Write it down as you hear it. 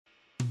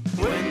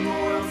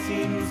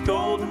is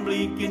cold and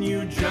bleak and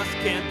you just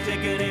can't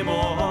take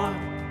anymore.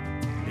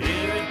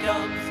 Here it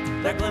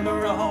comes, that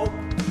glimmer of hope.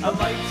 A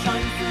light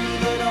shines through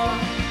the door.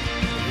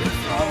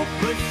 It's the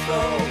hopeless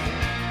show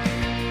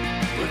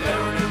with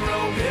Aaron and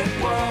Rohit.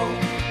 Whoa.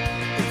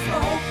 It's the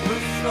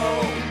hopeless show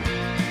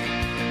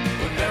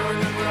with Aaron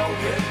and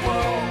Rohit.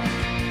 Whoa.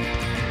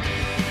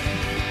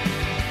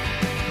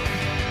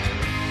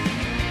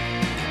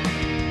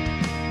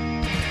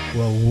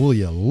 Well, will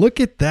you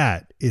look at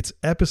that? It's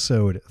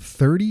episode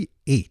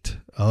 38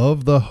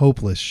 of The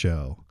Hopeless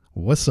Show.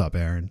 What's up,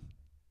 Aaron?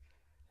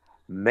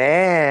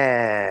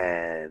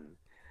 Man,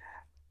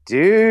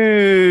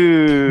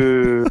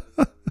 dude.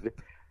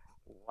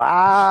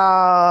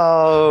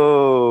 Wow.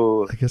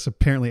 I guess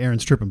apparently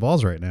Aaron's tripping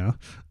balls right now.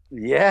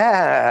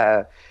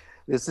 Yeah.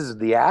 This is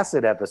the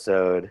acid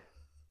episode.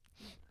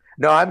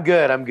 No, I'm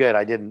good. I'm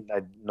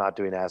not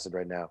doing acid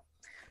right now.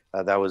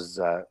 That was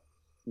an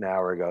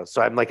hour ago.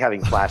 So I'm like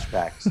having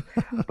flashbacks,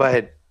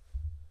 but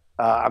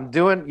I'm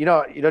doing,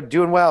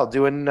 doing well,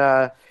 doing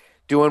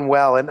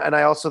well. And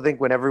I also think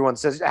when everyone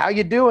says, how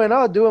you doing?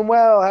 Oh, doing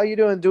well. How you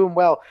doing? Doing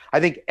well. I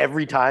think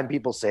every time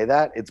people say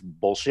that, it's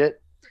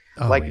bullshit.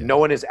 No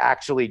one is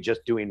actually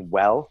just doing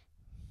well.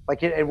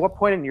 Like at what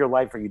point in your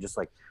life are you just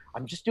like,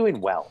 I'm just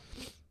doing well?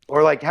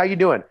 Or like, how you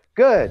doing?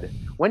 Good.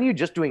 When are you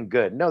just doing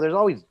good? No, there's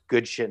always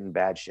good shit and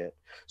bad shit.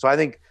 So I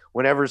think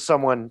whenever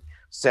someone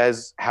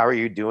says, how are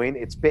you doing?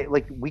 It's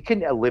like we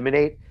can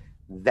eliminate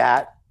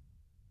that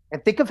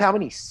and think of how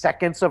many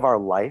seconds of our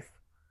life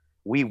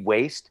we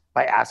waste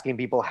by asking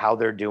people how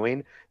they're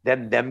doing,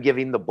 then them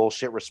giving the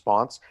bullshit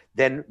response,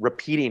 then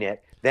repeating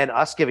it, then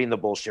us giving the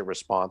bullshit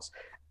response.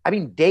 I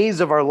mean, days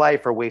of our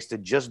life are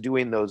wasted just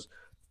doing those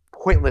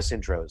pointless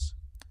intros.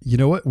 You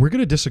know what? We're going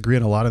to disagree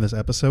on a lot in this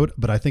episode,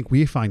 but I think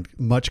we find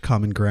much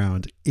common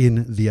ground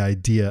in the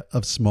idea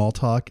of small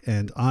talk.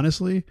 And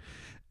honestly,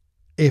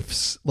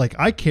 if like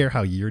I care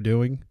how you're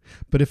doing,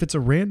 but if it's a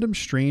random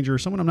stranger,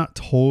 someone I'm not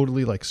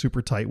totally like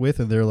super tight with,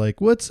 and they're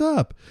like, "What's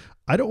up?"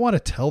 I don't want to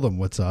tell them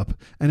what's up,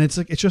 and it's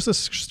like it's just a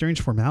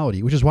strange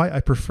formality, which is why I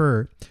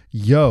prefer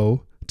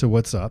 "yo" to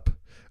 "what's up"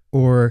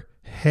 or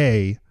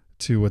 "hey"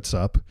 to "what's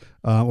up"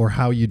 or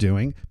 "how you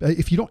doing."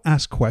 If you don't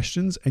ask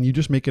questions and you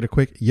just make it a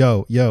quick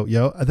 "yo, yo,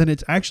 yo," then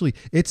it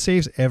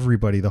saves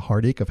everybody the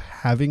heartache of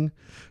having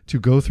to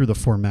go through the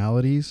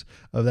formalities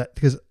of that,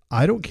 because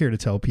I don't care to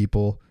tell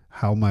people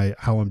how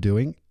I'm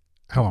doing,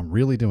 how I'm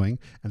really doing,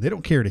 and they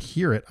don't care to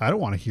hear it. I don't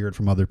want to hear it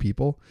from other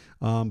people.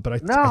 But I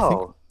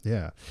think,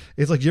 yeah,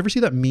 it's like, do you ever see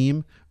that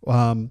meme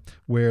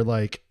where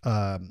like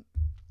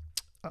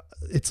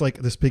it's like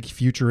this big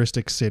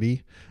futuristic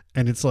city,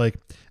 and it's like,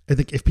 I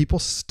think if people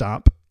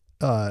stop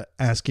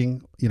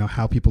asking,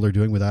 how people are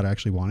doing without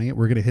actually wanting it,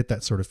 we're going to hit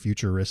that sort of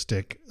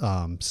futuristic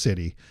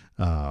city,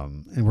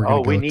 and we're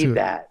going to go we need to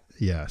that.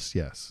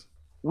 Yes.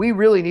 We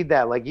really need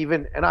that. Like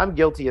and I'm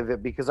guilty of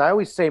it because I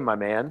always say, my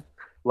man,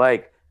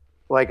 like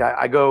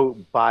I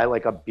go buy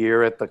like a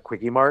beer at the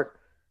Quickie Mart,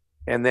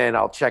 and then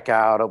I'll check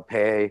out, I'll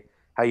pay.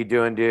 How you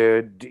doing,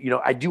 dude?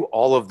 I do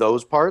all of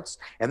those parts,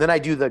 and then I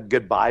do the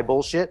goodbye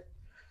bullshit.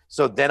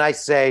 So then I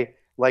say,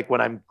 like when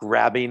I'm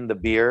grabbing the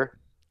beer,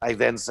 I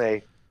then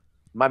say,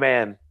 my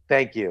man,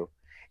 thank you.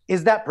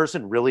 Is that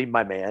person really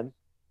my man?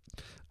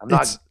 I'm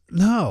not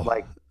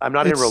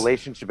in a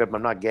relationship with him.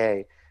 I'm not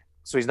gay.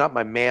 So he's not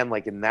my man,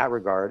 like in that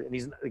regard. And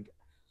he's like,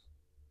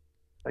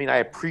 I mean, I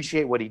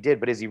appreciate what he did,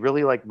 but is he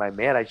really like my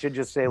man? I should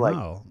just say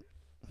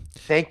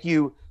thank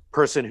you,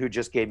 person who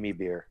just gave me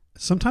beer.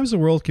 Sometimes the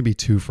world can be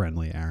too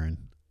friendly, Aaron.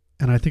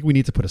 And I think we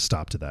need to put a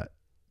stop to that.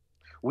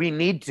 We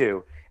need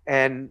to.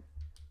 And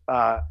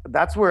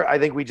that's where I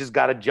think we just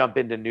got to jump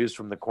into news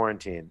from the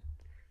quarantine.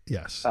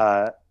 Yes.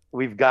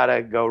 We've got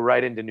to go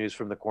right into news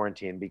from the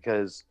quarantine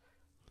because,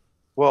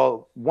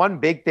 well, one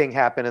big thing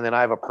happened, and then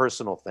I have a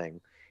personal thing.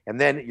 And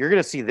then you're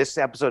going to see this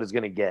episode is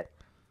going to get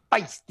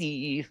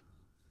feisty.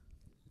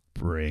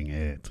 Bring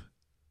it.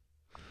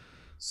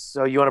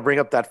 So you want to bring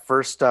up that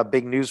first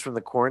big news from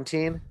the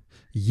quarantine?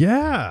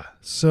 Yeah.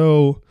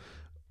 So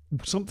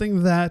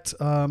something that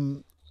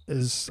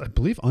is, I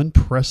believe,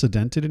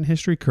 unprecedented in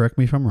history. Correct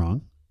me if I'm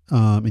wrong,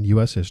 in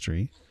U.S.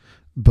 history.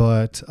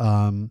 But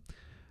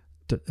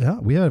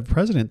we have a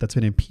president that's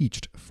been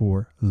impeached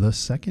for the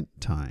second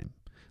time.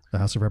 The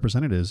House of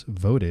Representatives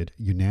voted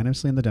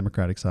unanimously on the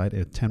Democratic side,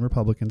 with 10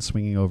 Republicans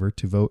swinging over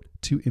to vote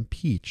to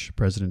impeach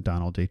President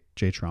Donald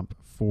J. Trump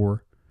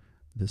for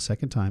the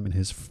second time in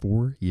his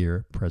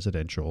 4-year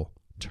presidential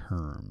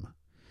term.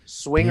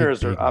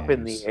 Swingers are up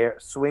in the air.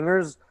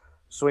 Swingers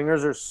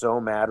are so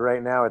mad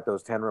right now at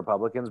those 10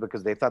 Republicans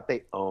because they thought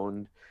they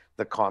owned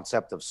the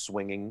concept of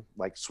swinging,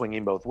 like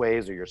swinging both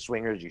ways, or you're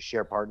swingers, you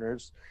share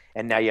partners.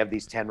 And now you have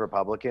these 10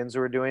 Republicans who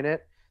are doing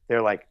it.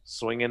 They're like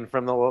swinging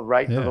from the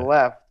right to the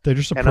left. They're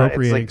just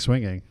appropriating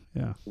swinging.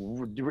 Yeah.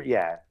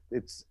 Yeah.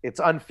 It's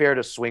unfair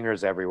to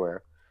swingers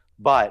everywhere,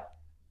 but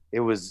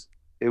it was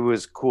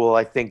cool.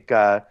 I think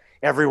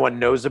everyone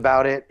knows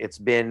about it. It's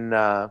been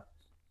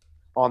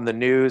on the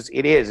news.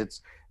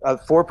 It's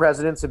 4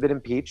 presidents have been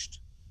impeached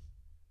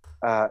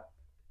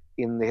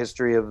in the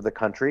history of the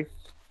country.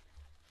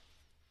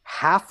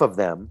 half of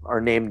them are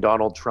named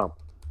Donald Trump.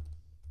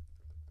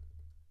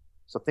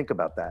 So think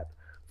about that.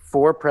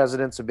 4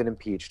 presidents have been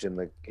impeached in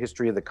the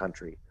history of the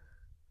country.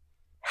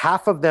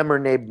 Half of them are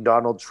named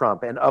Donald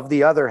Trump. And of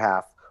the other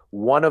half,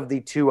 one of the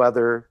 2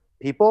 other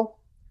people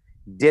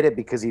did it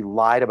because he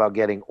lied about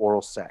getting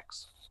oral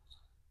sex.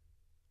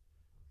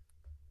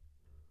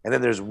 And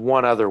then there's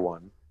one other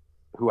one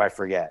who I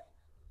forget.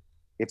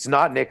 It's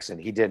not Nixon.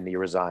 He didn't. He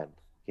resigned.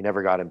 He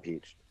never got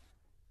impeached.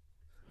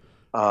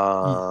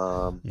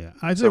 Yeah,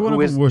 I'd say one of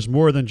them was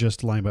more than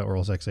just lying about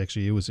oral sex.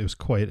 Actually, it was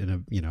quite it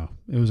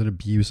was an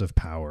abuse of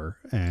power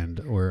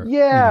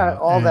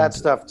all that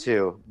stuff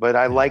too. But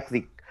I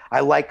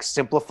like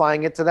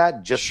simplifying it to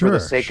that just for the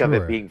sake of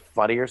it being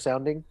funnier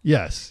sounding.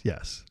 Yes,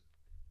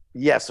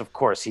 of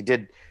course he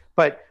did.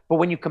 But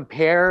when you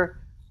compare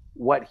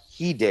what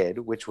he did,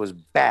 which was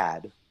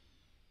bad,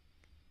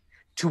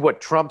 to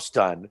what Trump's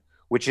done,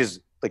 which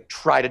is like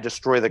try to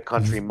destroy the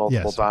country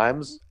multiple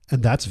times,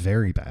 and that's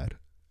very bad.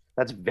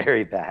 That's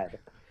very bad.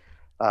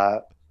 I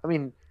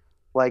mean,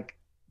 like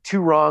 2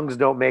 wrongs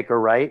don't make a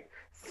right.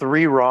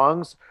 3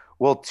 wrongs,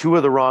 well, 2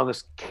 of the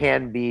wrongs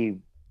can be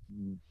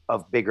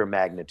of bigger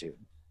magnitude.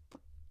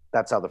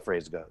 That's how the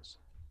phrase goes.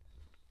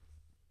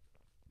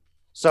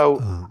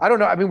 So I don't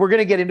know. I mean, we're going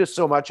to get into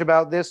so much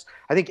about this.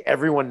 I think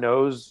everyone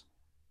knows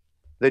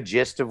the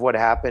gist of what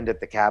happened at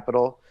the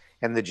Capitol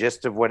and the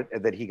gist of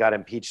that he got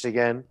impeached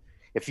again.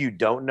 If you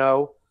don't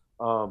know,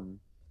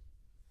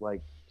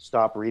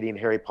 stop reading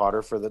Harry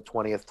Potter for the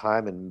 20th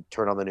time and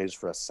turn on the news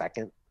for a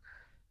second,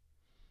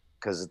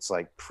 because it's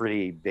like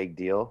pretty big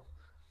deal.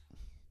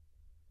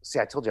 See,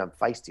 I told you I'm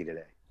feisty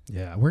today.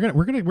 Yeah, we're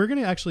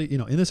gonna actually,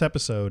 in this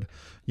episode,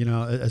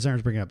 as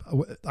Aaron's bringing up,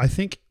 I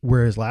think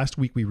whereas last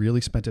week we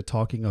really spent it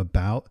talking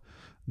about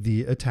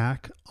the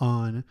attack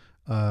on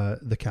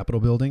the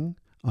Capitol building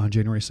on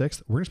January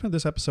 6th, we're going to spend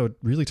this episode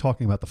really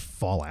talking about the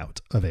fallout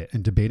of it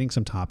and debating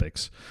some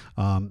topics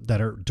that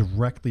are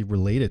directly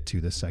related to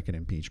the second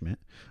impeachment,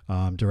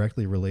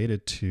 directly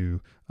related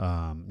to,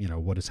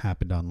 what has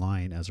happened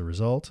online as a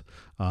result,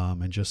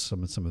 and just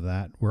some of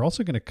that. We're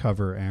also going to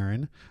cover,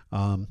 Aaron,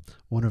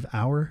 one of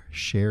our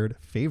shared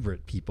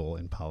favorite people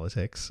in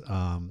politics.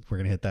 We're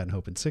going to hit that in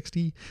Hope in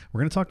 60. We're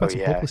going to talk about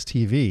some Hopeless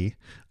TV,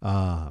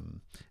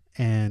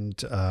 and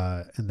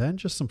then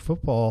just some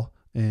football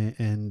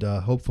and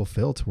hopeful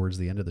Phil towards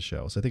the end of the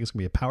show. So I think it's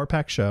gonna be a power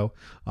pack show,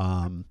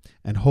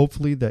 and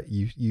hopefully that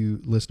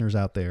you listeners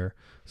out there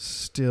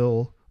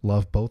still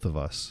love both of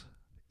us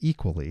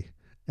equally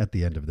at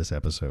the end of this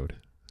episode,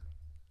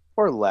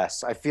 or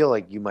less. I feel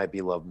like you might be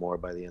loved more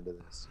by the end of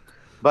this.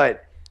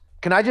 But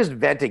can I just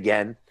vent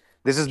again?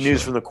 This is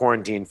news from the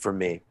quarantine for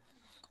me,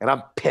 and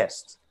I'm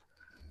pissed.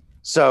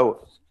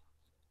 So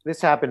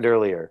this happened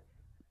earlier.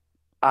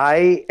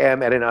 I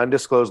am at an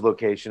undisclosed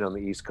location on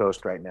the East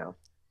Coast right now.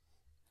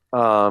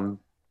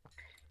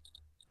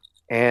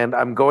 And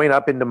I'm going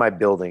up into my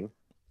building,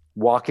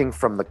 walking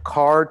from the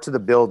car to the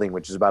building,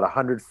 which is about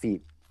 100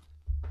 feet.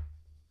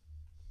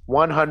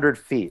 100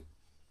 feet.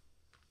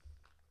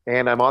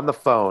 And I'm on the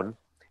phone,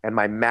 and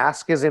my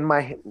mask is in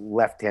my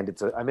left hand.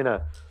 I'm in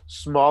a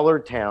smaller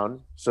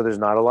town, so there's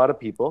not a lot of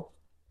people.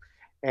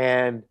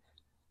 And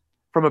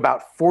from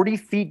about 40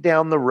 feet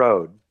down the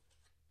road,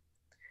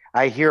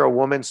 I hear a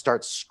woman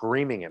start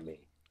screaming at me.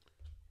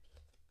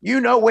 You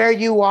know where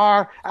you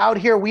are. Out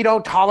here, we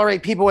don't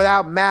tolerate people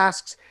without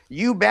masks.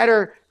 You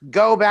better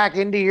go back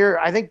into your...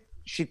 I think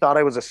she thought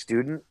I was a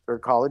student or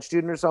college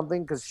student or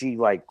something, because she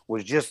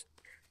was just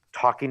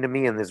talking to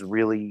me in this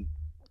really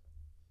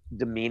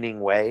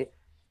demeaning way.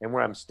 And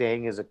where I'm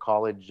staying is a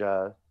college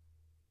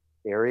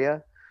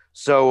area.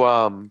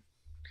 So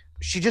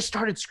she just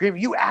started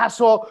screaming, you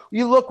asshole,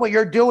 you look what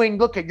you're doing.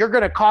 You're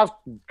going to cause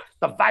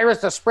the virus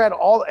to spread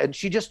all... And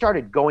she just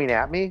started going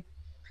at me.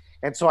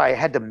 And so I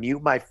had to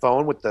mute my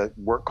phone with the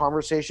work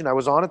conversation I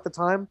was on at the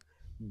time,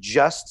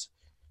 just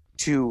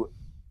to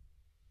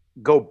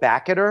go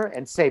back at her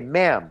and say,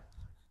 ma'am,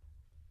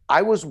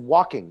 I was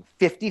walking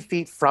 50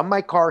 feet from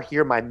my car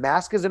here. My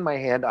mask is in my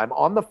hand. I'm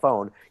on the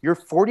phone. You're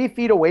 40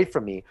 feet away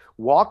from me.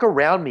 Walk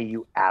around me,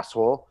 you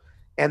asshole.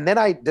 And then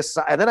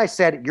I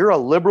said, you're a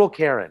liberal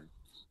Karen.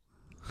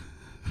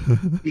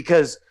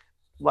 Because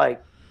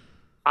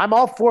I'm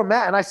all for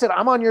Matt. And I said,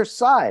 I'm on your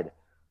side.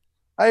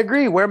 I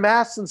agree. Wear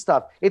masks and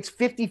stuff. It's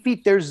 50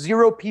 feet. There's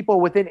 0 people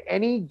within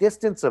any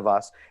distance of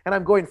us. And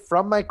I'm going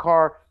from my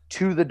car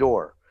to the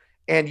door.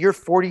 And you're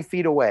 40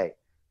 feet away.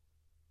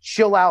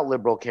 Chill out,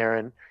 liberal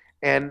Karen.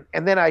 And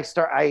then I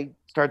started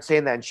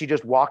saying that. And she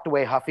just walked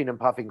away huffing and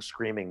puffing,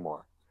 screaming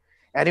more.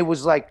 And it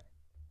was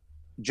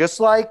just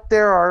like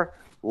there are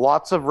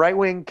lots of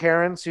right-wing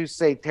Karens who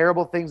say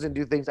terrible things and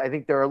do things, I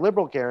think there are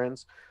liberal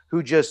Karens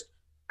who just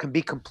can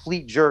be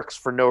complete jerks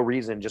for no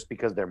reason just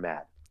because they're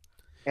mad.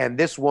 And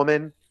this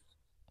woman,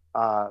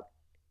 I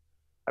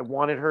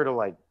wanted her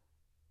to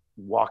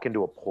walk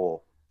into a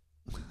pole.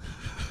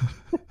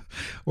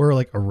 Or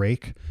a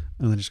rake,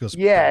 and then just goes.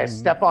 Yeah,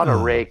 step on a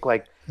rake,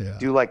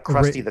 do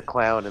Krusty the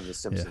Clown in The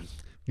Simpsons.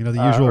 Yeah.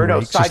 The usual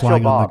rake just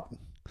lying Bob.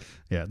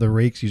 Yeah, the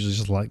rake's usually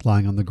just like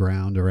lying on the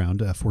ground around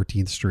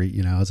 14th Street,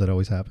 as it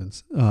always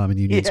happens in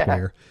Union Yeah.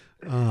 Square.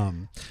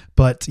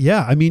 But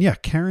yeah, I mean, yeah,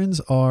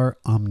 Karens are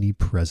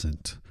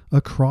omnipresent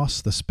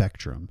across the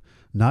spectrum,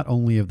 not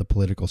only of the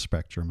political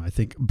spectrum, I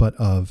think, but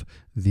of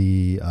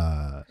the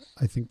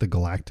the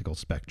galactical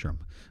spectrum.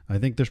 I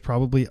think there's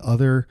probably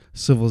other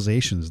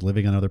civilizations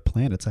living on other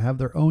planets that have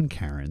their own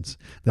Karens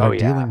that are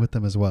dealing with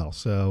them as well.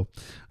 So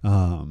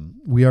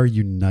we are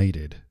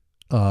united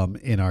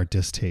in our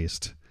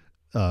distaste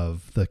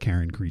of the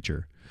Karen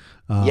creature.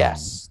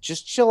 Yes,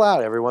 just chill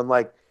out, everyone.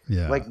 Like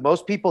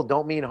most people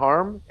don't mean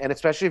harm, and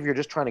especially if you're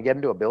just trying to get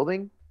into a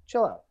building,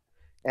 chill out.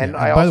 And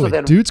I by also the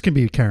way, dudes can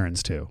be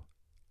Karens too.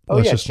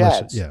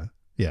 Chads.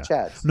 Yeah.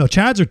 Chads. No,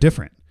 Chads are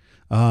different.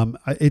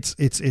 It's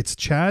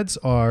Chads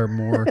are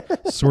more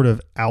sort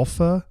of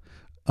alpha,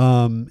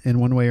 in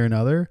one way or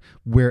another.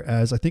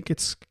 Whereas I think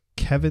it's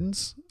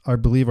Kevin's, I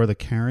believe, are the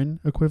Karen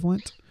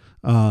equivalent.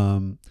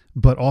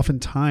 But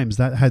oftentimes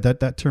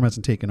that term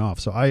hasn't taken off.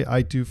 So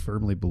I do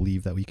firmly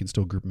believe that we can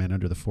still group men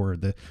under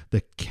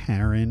the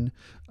Karen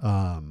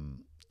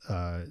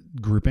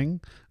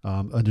grouping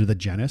under the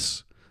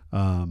genus.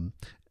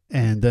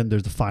 And then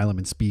there's the phylum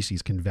and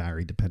species can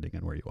vary depending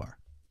on where you are.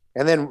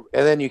 And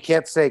then you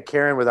can't say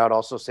Karen without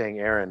also saying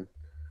Aaron,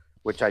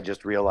 which I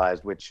just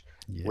realized, which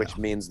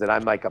means that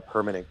I'm like a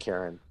permanent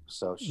Karen.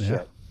 So shit.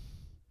 Yeah.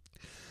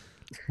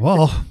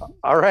 Well,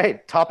 all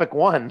right. Topic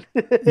 1.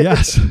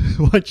 Yes.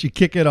 Why don't you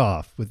kick it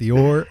off with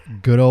your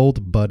good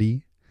old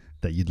buddy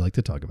that you'd like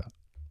to talk about?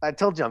 I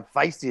told you I'm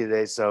feisty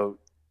today, so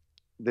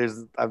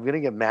I'm going to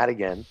get mad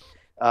again.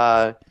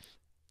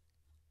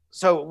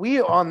 So we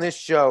on this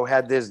show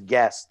had this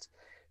guest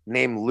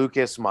named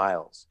Lucas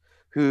Miles,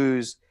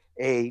 who's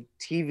a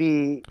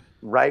TV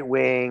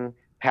right-wing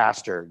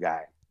pastor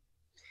guy.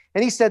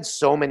 And he said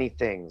so many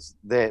things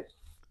that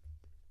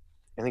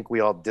I think we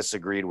all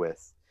disagreed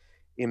with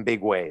in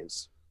big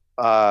ways.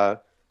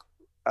 Rohit,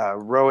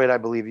 I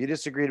believe you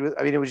disagreed with.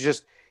 I mean,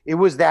 it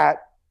was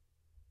that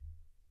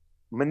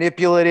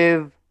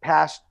manipulative,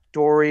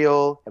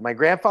 pastoral. And my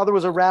grandfather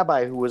was a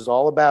rabbi who was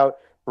all about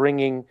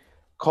bringing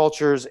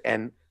cultures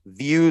and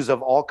views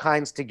of all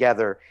kinds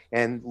together.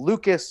 And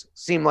Lucas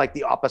seemed like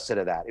the opposite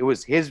of that. It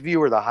was his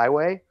view or the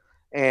highway.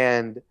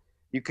 And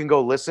you can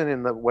go listen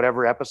in the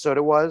whatever episode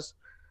it was.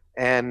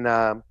 And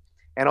a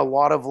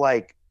lot of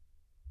like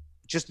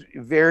just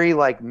very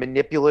like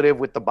manipulative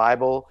with the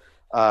Bible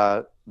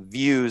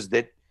views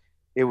that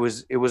it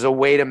was a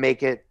way to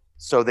make it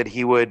so that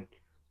he would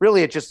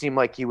really, it just seemed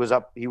like he was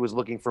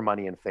looking for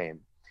money and fame.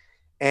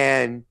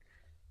 And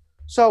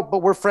so, but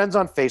we're friends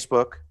on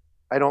Facebook.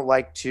 I don't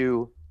like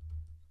to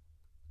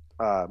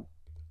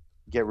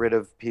get rid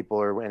of people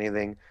or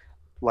anything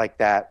like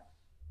that.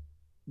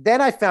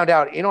 Then I found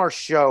out in our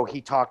show, he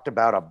talked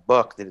about a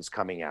book that is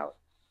coming out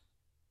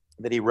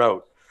that he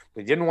wrote.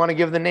 He didn't want to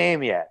give the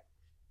name yet.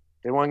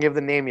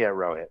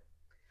 Rohit.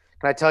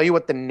 Can I tell you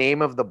what the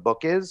name of the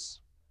book is?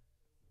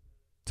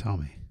 Tell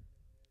me.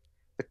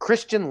 The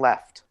Christian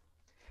Left: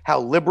 How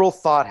Liberal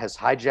Thought Has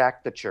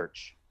Hijacked the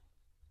Church.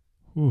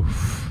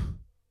 Oof.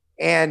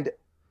 And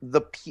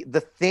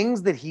the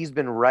things that he's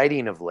been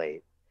writing of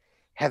late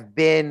have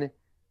been,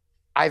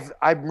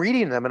 I'm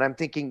reading them and I'm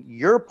thinking,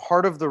 you're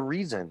part of the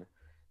reason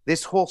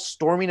this whole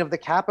storming of the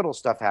Capitol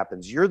stuff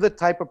happens. You're the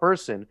type of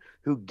person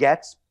who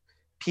gets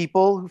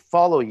people who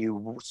follow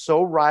you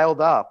so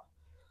riled up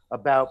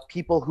about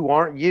people who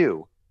aren't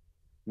you,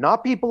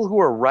 not people who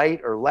are right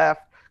or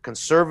left,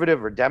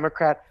 conservative or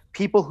Democrat,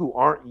 people who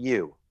aren't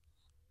you.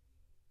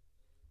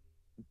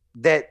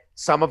 That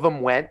some of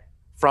them went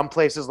from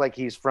places like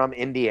he's from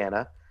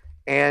Indiana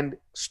and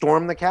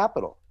stormed the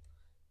Capitol.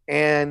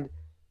 And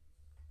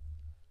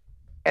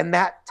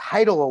that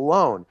title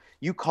alone,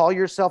 you call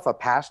yourself a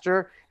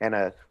pastor and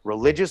a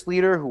religious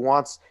leader who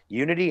wants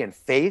unity and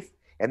faith,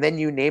 and then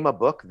you name a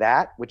book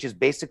that, which is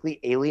basically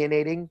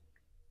alienating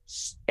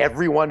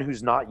everyone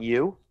who's not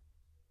you.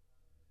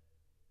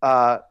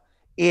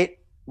 It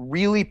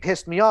really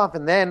pissed me off.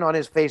 And then on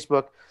his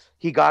Facebook,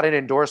 he got an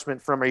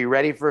endorsement from, are you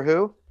ready for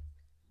who?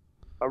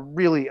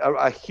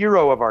 A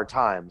hero of our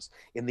times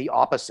in the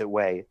opposite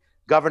way,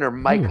 Governor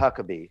Mike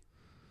Huckabee.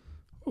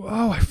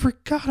 Oh, I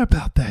forgot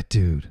about that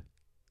dude.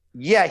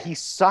 Yeah, he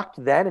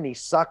sucked then and he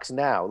sucks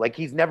now. Like,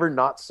 he's never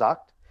not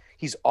sucked.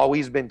 He's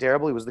always been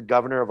terrible. He was the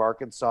governor of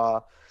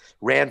Arkansas,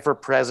 ran for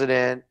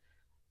president.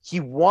 He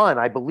won.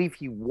 I believe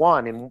he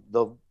won in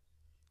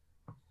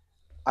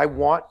I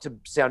want to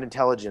sound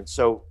intelligent.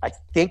 So I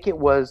think it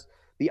was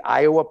the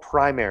Iowa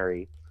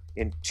primary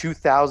in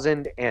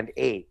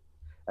 2008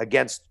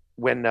 against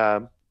when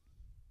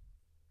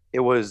it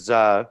was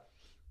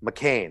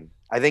McCain.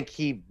 I think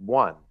he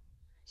won.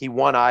 He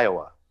won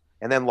Iowa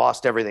and then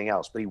lost everything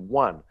else, but he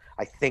won,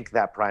 I think,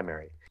 that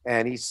primary.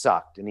 And he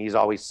sucked, and he's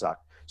always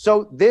sucked.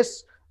 So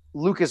this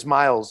Lucas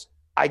Miles,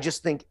 I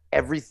just think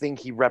everything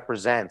he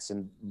represents,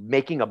 and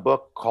making a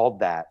book called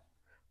that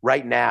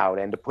right now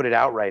and to put it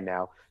out right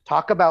now,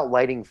 talk about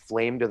lighting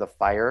flame to the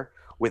fire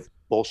with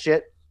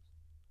bullshit.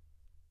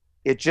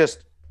 It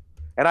just,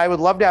 And I would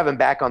love to have him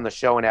back on the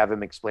show and have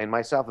him explain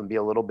myself and be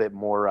a little bit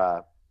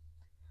more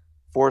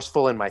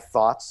forceful in my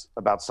thoughts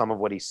about some of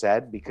what he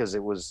said, because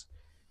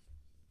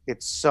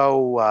it's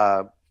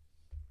so.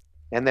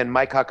 And then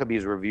Mike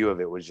Huckabee's review of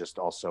it was just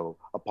also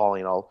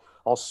appalling.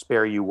 I'll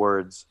spare you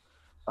words,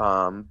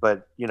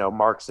 but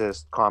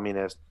Marxist,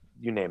 communist,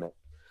 you name it.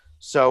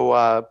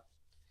 So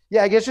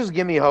yeah, I guess just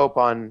give me hope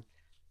on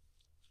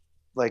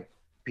like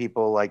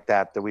people like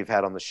that we've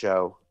had on the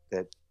show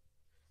that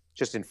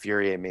just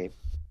infuriate me.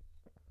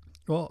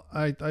 Well,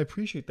 I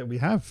appreciate that we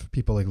have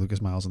people like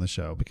Lucas Miles on the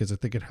show, because I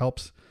think it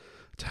helps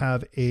to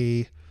have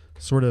a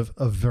sort of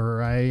a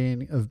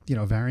varying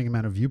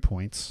amount of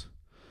viewpoints,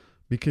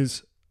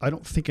 because I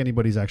don't think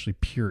anybody's actually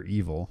pure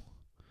evil,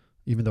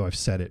 even though I've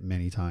said it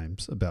many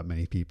times about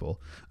many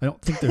people. I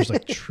don't think there's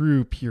like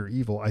true pure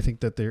evil. I think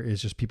that there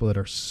is just people that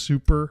are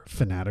super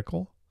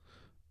fanatical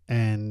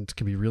and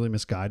can be really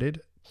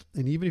misguided.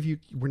 And even if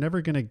we're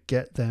never going to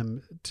get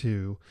them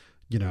to,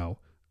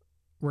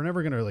 we're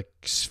never going to like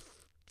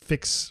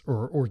fix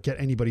or get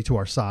anybody to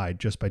our side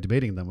just by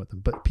debating them with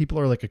them. But people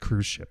are like a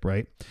cruise ship,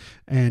 right?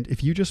 And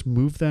if you just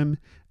move them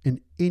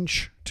an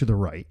inch to the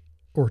right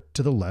or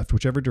to the left,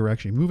 whichever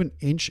direction, move an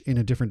inch in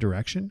a different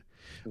direction,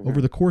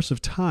 over the course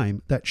of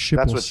time, that ship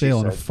will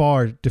sail in a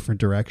far different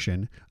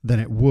direction than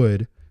it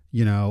would,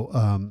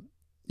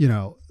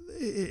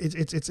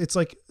 it's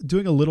like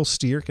doing a little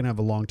steer can have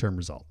a long-term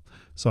result.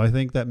 So I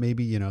think that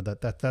maybe,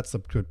 that's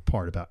the good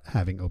part about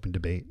having open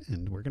debate,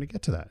 and we're going to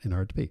get to that in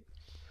our debate.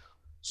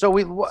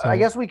 So I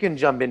guess we can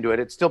jump into it.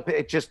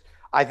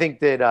 I think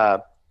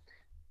that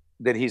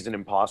he's an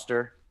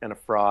imposter and a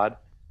fraud,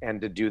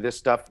 and to do this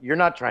stuff, you're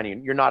not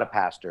a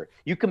pastor.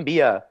 You can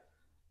be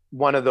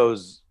one of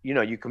those,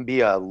 you can be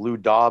a Lou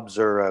Dobbs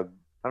or I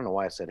don't know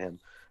why I said him,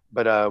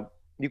 but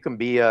you can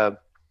be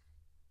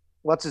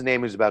what's his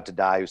name who's about to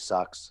die, who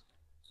sucks?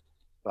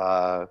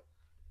 The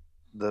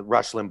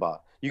Rush Limbaugh.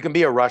 You can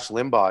be a Rush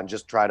Limbaugh and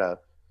just try to,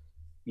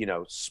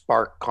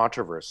 spark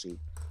controversy.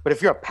 But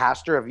if you're a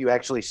pastor, if you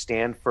actually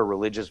stand for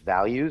religious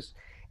values,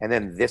 and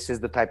then this is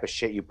the type of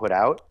shit you put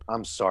out,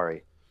 I'm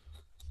sorry.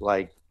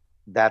 Like,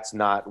 that's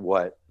not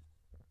what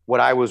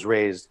I was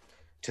raised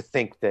to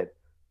think that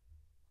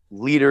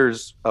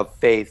leaders of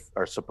faith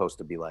are supposed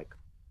to be like.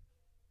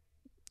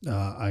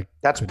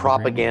 That's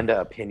propaganda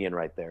opinion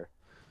right there.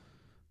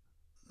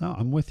 No,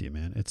 I'm with you,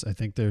 man. I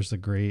think there's a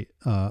great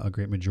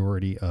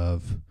majority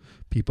of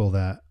people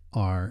that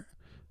are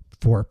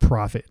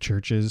for-profit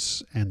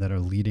churches and that are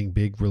leading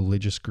big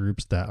religious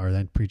groups that are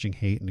then preaching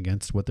hate and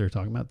against what they're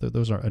talking about. I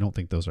don't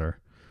think those are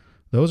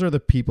the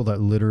people that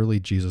literally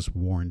Jesus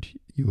warned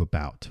you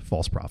about,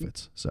 false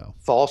prophets. So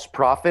false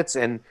prophets,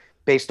 and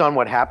based on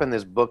what happened,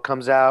 this book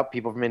comes out,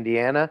 people from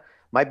Indiana,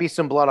 might be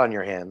some blood on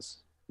your hands.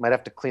 Might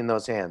have to clean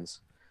those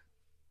hands.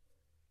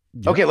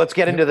 Yep. Okay, let's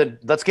get into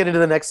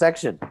the next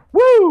section.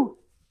 Woo!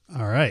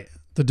 All right.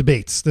 The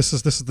debates. This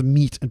is the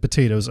meat and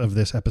potatoes of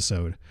this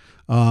episode.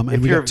 And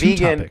if we you're got two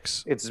vegan,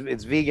 topics.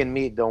 It's vegan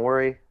meat. Don't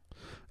worry.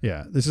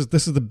 Yeah, this is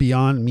the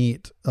Beyond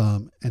Meat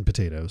and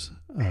potatoes.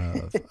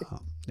 Yeah.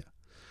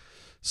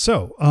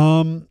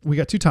 So we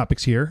got two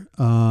topics here.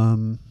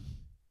 And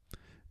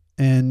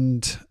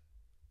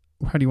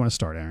how do you want to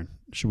start, Aaron?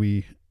 Should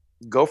we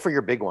go for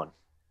your big one?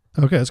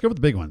 Okay, let's go with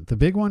the big one. The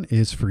big one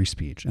is free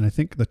speech, and I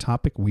think the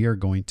topic we are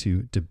going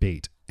to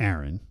debate,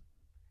 Aaron,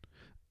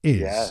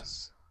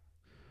 is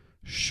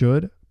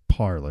should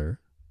Parler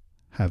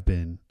have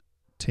been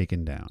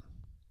taken down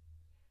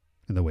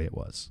in the way it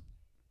was?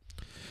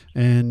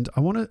 And I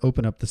want to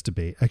open up this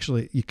debate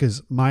actually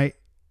because I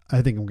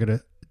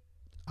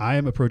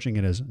am approaching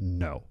it as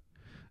no.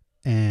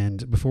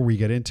 And before we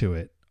get into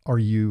it, are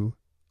you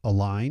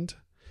aligned,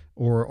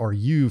 or are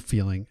you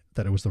feeling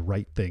that it was the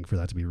right thing for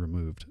that to be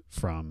removed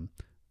from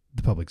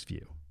the public's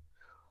view?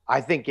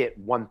 I think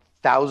it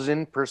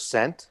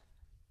 1000%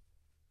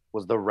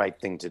 was the right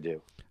thing to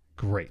do.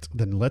 Great.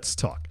 Then let's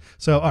talk.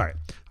 So, all right.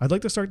 I'd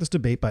like to start this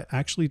debate by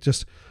actually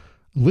just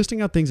listing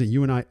out things that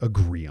you and I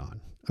agree on,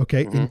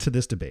 okay, into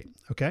this debate,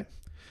 okay?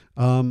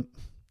 I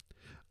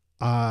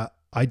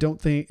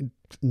don't think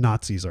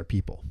Nazis are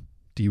people.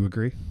 Do you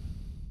agree?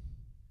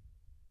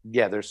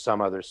 Yeah, there's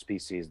some other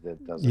species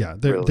that doesn't. Yeah,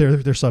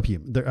 they're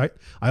subhuman.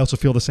 I also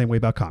feel the same way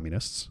about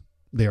communists.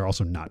 They are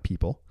also not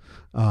people.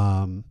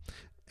 I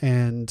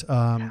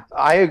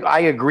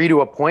agree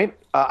to a point.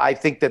 I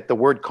think that the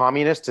word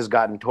communist has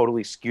gotten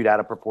totally skewed out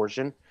of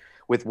proportion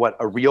with what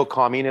a real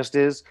communist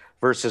is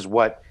versus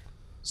what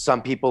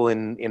some people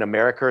in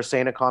America are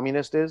saying a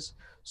communist is.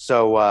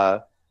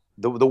 So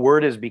the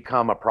word has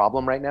become a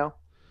problem right now,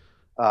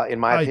 in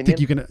my opinion. I think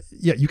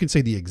you can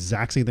say the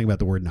exact same thing about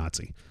the word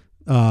Nazi.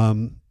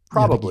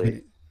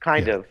 Probably,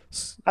 kind of.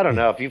 I don't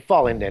know if you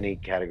fall into any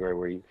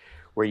category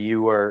where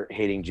you are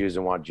hating Jews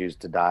and want Jews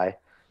to die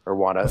or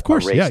want a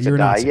race to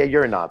die. Yeah,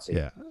 you're a Nazi.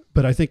 Yeah,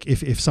 but I think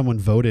if someone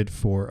voted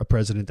for a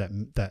president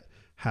that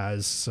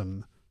has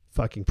some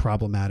fucking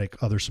problematic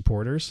other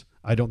supporters,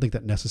 I don't think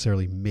that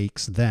necessarily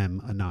makes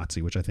them a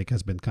Nazi, which I think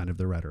has been kind of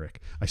the rhetoric.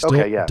 I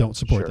still don't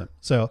support them.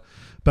 So,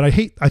 but I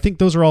think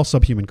those are all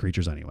subhuman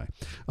creatures anyway.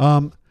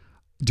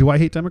 Do I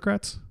hate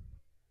Democrats?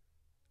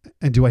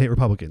 And do I hate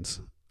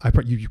Republicans?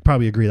 You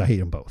probably agree that I hate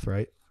them both,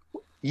 right?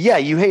 Yeah,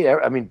 you hate.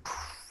 I mean,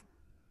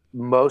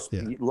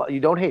 Yeah. you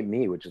don't hate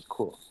me, which is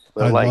cool.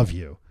 But I like, love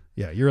you.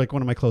 Yeah, you're like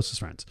one of my closest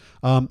friends.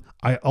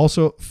 I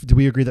also do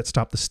we agree that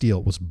Stop the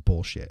Steal was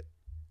bullshit?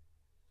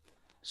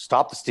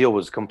 Stop the Steal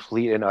was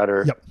complete and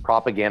utter Yep.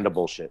 propaganda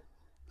bullshit.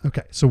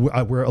 Okay, so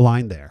we're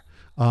aligned there.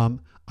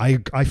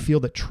 I feel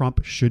that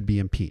Trump should be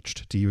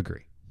impeached. Do you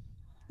agree?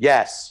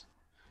 Yes.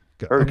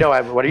 Good. Or Okay.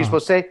 no, what are you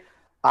supposed to say?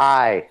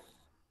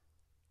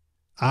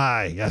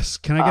 Yes.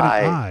 Can I get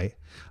an aye?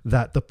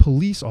 That the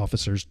police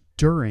officers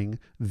during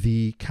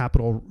the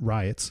Capitol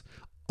riots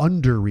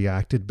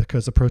underreacted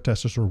because the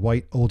protesters were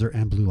white, older,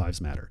 and Blue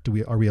Lives Matter.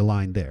 Are we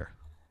aligned there?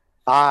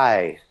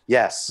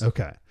 Yes.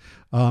 Okay.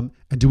 And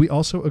do we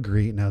also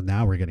agree?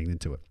 Now we're getting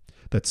into it.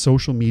 That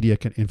social media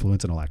can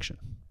influence an election.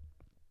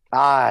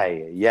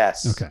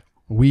 Yes. Okay.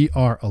 We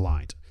are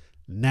aligned.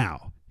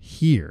 Now,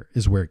 here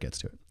is where it gets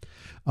to it.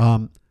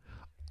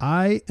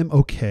 I am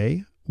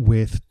okay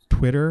with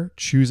Twitter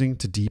choosing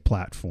to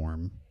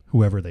deplatform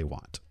whoever they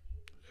want.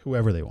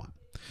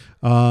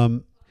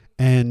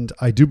 And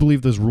I do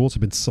believe those rules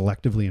have been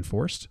selectively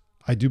enforced.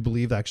 I do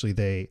believe actually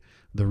the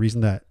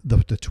reason that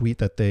the tweet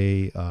that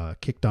they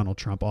kicked Donald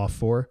Trump off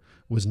for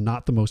was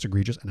not the most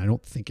egregious, and I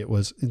don't think it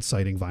was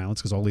inciting violence,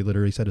 because all he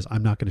literally said is,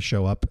 "I'm not going to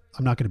show up.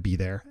 I'm not going to be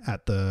there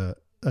at the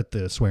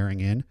swearing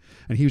in,"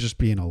 and he was just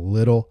being a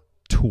little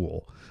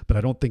tool. But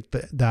I don't think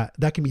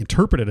that can be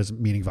interpreted as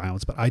meaning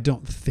violence. But I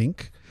don't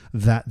think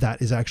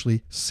that is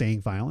actually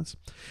saying violence.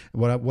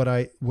 What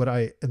I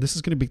and this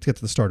is going to get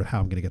to the start of how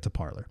I'm going to get to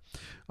Parler.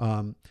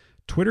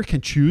 Twitter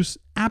can choose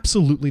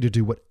absolutely to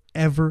do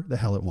whatever the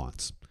hell it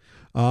wants.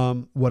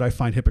 What I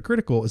find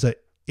hypocritical is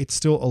that it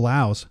still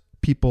allows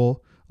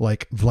people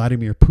like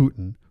Vladimir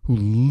Putin, who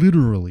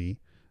literally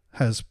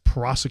has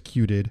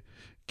prosecuted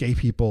gay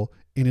people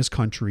in his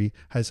country,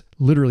 has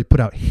literally put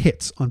out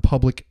hits on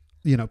public,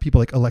 people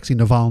like Alexei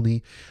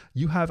Navalny.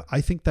 I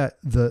think that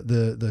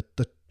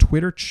the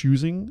Twitter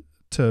choosing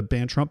to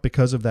ban Trump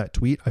because of that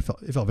tweet, it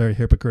felt very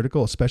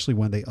hypocritical, especially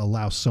when they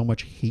allow so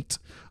much hate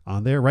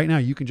on there. Right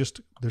now,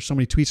 there's so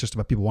many tweets just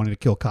about people wanting to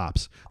kill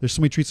cops. There's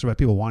so many tweets about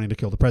people wanting to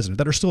kill the president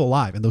that are still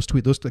alive, and those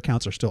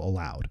accounts are still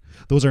allowed.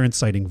 Those are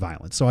inciting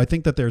violence. So I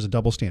think that there's a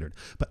double standard,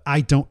 but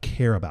I don't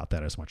care about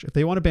that as much. If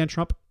they want to ban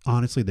Trump,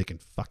 honestly, they can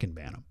fucking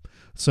ban him.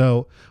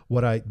 So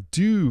what I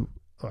do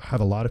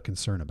have a lot of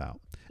concern about,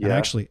 and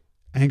actually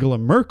Angela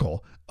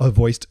Merkel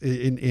voiced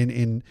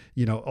in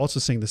also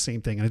saying the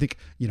same thing. And I think,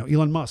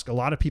 Elon Musk, a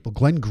lot of people,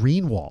 Glenn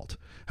Greenwald,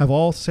 have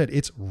all said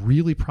it's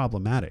really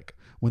problematic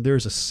when there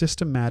is a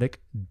systematic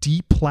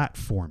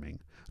deplatforming,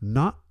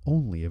 not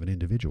only of an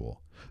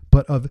individual,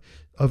 but of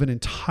an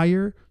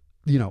entire,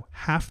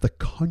 half the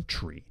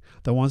country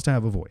that wants to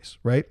have a voice,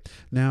 right?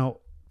 Now,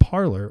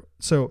 Parler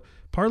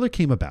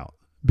came about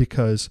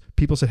because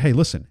people said, hey,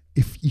 listen,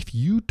 if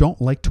you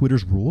don't like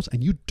Twitter's rules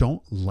and you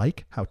don't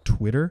like how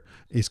Twitter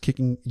is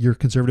kicking your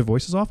conservative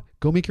voices off,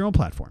 go make your own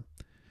platform.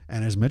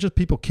 And as much as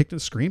people kicked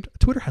and screamed,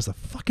 Twitter has the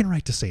fucking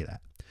right to say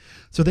that.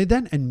 So they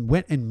then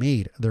went and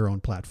made their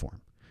own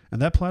platform.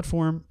 And that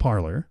platform,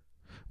 Parler,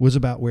 was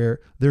about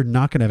where they're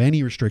not going to have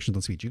any restrictions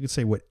on speech. You can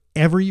say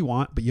whatever you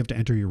want, but you have to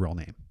enter your real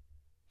name.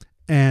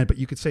 But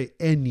you could say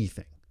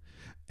anything.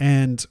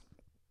 And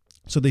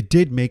so they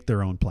did make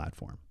their own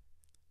platform.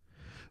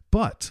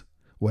 But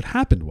what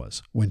happened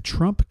was when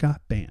Trump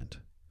got banned,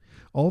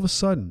 all of a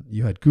sudden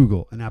you had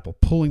Google and Apple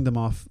pulling them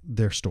off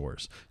their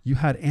stores. You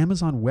had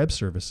Amazon Web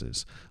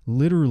Services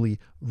literally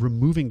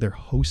removing their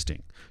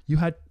hosting. You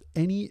had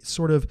any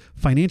sort of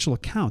financial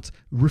accounts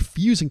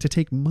refusing to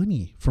take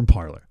money from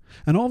Parler.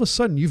 And all of a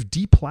sudden you've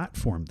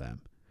deplatformed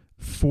them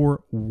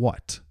for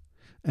what?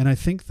 And I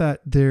think that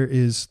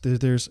there's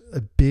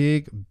a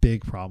big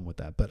problem with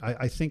that. But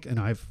I think, and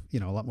I've, a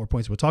lot more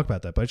points, we'll talk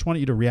about that, but I just wanted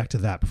you to react to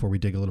that before we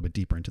dig a little bit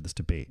deeper into this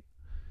debate.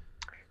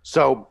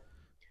 So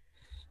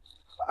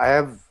I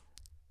have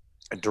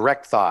a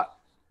direct thought.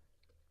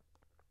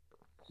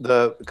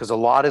 Because a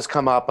lot has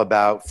come up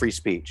about free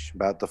speech,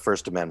 about the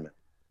First Amendment,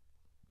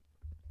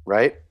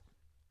 right?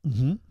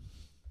 Mm-hmm.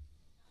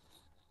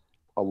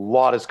 A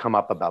lot has come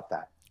up about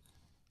that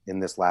in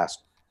this last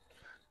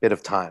bit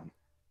of time.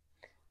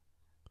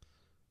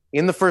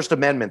 In the First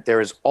Amendment,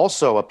 there is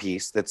also a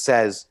piece that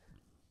says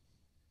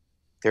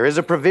there is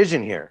a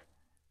provision here.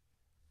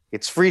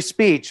 It's free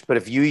speech, but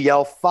if you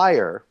yell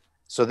fire,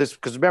 so this,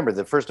 because remember,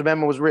 the First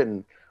Amendment was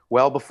written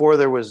well before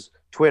there was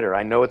Twitter.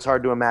 I know it's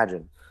hard to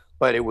imagine,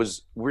 but it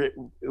was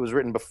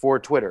written before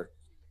Twitter.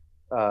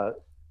 I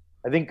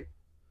think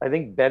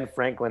Ben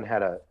Franklin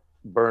had a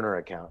burner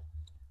account.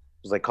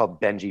 It was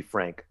called Benji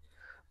Frank,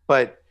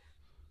 but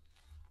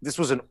this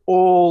was an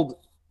old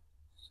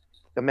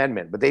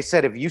amendment. But they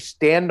said if you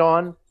stand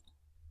on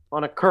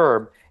a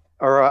curb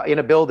or in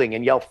a building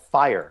and yell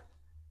fire,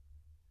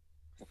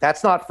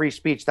 that's not free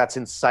speech. That's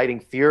inciting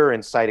fear, or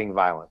inciting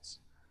violence,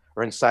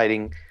 or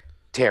inciting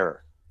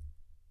terror.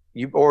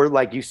 You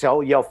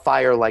yell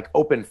fire, like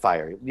open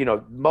fire.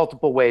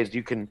 Multiple ways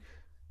you can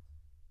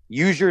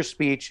use your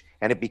speech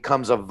and it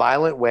becomes a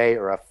violent way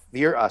or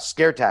a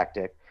scare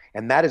tactic,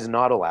 and that is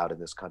not allowed in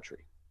this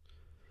country.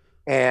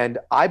 And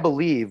I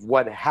believe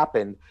what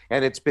happened,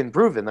 and it's been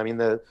proven. I mean,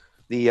 the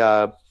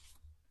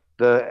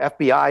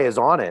FBI is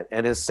on it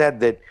and has said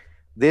that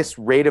this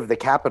raid of the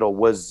Capitol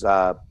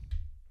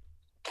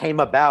came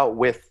about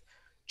with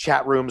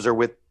chat rooms or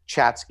with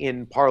chats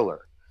in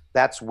Parler.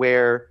 That's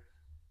where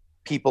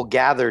people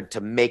gathered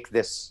to make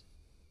this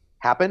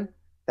happen.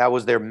 That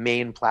was their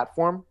main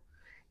platform.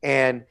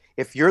 And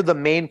if you're the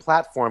main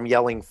platform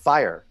yelling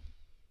fire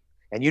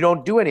and you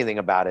don't do anything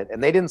about it,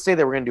 and they didn't say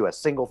they were going to do a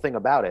single thing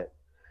about it,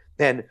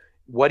 then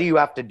what do you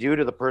have to do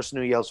to the person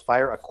who yells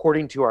fire?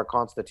 According to our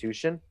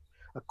Constitution,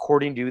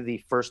 according to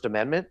the First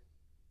Amendment,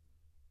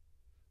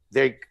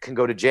 they can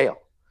go to jail.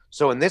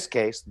 So in this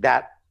case,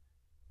 that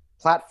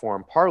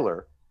platform,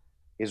 Parler,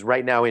 is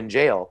right now in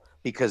jail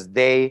because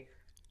they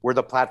were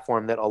the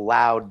platform that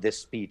allowed this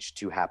speech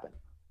to happen.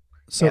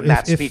 So and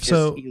that speech is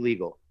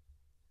illegal.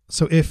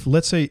 So if,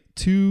 let's say,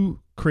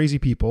 two crazy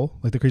people,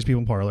 like the crazy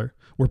people in Parler,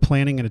 were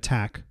planning an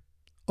attack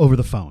over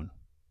the phone,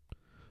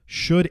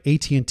 should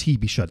AT&T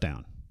be shut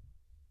down?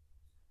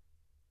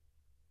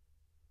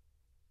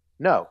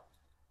 No.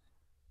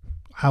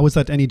 How is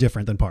that any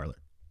different than Parler?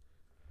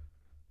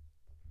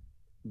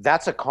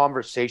 That's a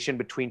conversation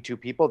between two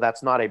people.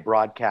 That's not a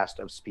broadcast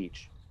of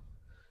speech.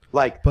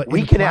 Like, but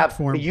we can have,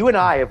 you and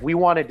I, if we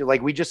wanted to,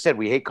 like we just said,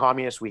 we hate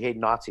communists, we hate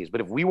Nazis. But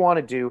if we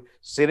wanted to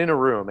sit in a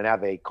room and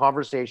have a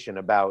conversation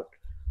about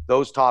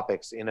those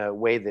topics in a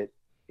way that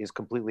is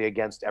completely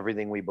against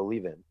everything we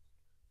believe in,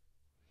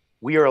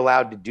 we are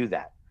allowed to do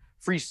that.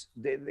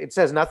 It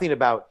says nothing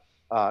about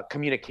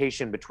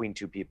communication between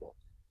two people.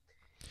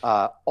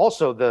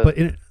 Also,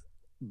 in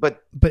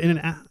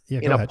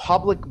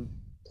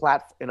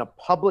a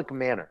public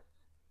manner.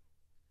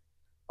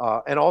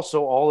 And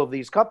also all of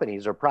these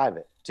companies are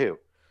private too.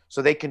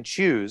 So they can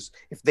choose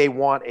if they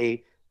want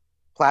a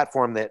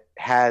platform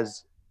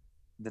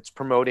that's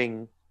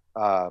promoting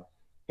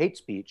hate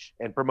speech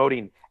and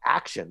promoting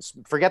actions,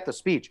 forget the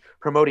speech,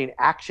 promoting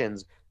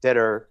actions that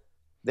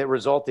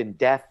result in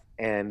death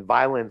and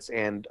violence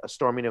and a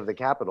storming of the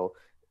Capitol.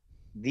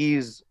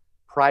 These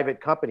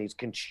private companies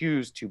can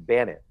choose to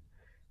ban it.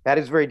 That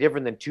is very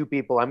different than two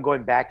people, I'm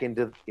going back in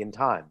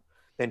time,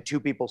 than two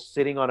people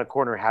sitting on a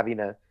corner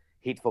having a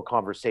hateful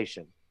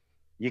conversation.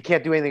 You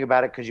can't do anything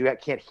about it because you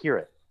can't hear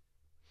it.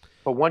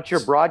 But once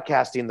you're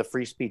broadcasting the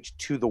free speech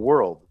to the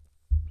world,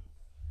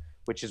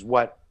 which is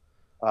what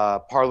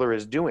Parler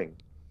is doing,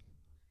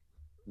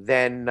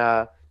 then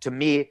to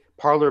me,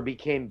 Parler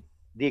became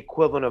the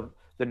equivalent of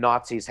the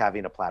Nazis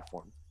having a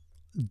platform.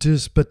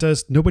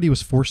 Nobody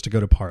was forced to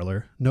go to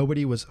Parler.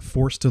 Nobody was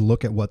forced to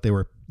look at what they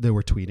were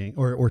tweeting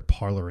or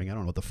parloring. I don't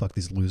know what the fuck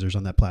these losers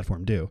on that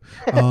platform do.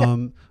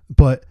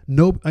 But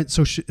no.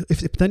 So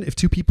if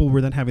two people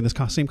were then having this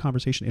same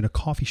conversation in a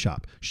coffee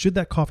shop, should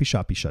that coffee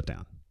shop be shut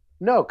down?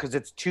 No, because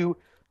it's two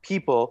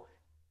people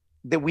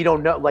that we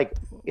don't know. Like,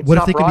 it's what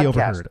not if they broadcast. Could be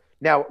overheard?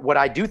 Now, what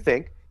I do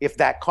think, if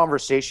that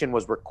conversation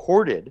was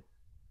recorded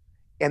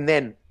and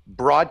then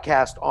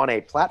broadcast on a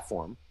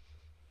platform,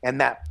 and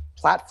that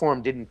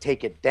platform didn't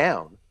take it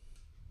down,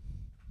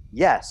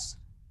 yes,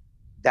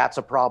 that's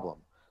a problem.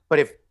 But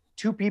if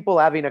two people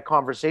having a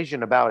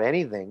conversation about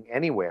anything,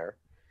 anywhere,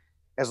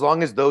 as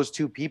long as those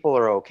two people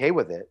are okay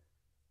with it,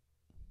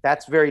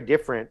 that's very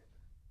different.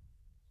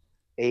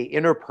 A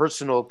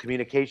interpersonal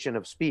communication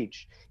of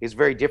speech is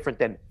very different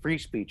than free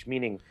speech,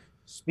 meaning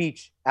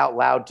speech out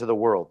loud to the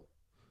world.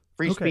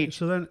 Free speech.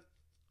 So then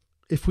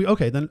if we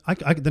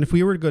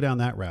were to go down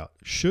that route,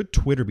 should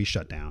Twitter be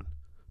shut down?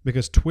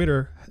 Because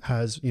Twitter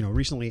has,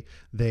 recently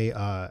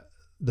the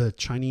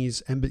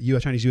Chinese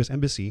U.S.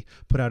 Embassy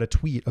put out a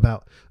tweet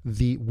about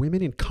the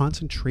women in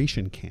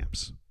concentration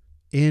camps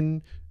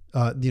in,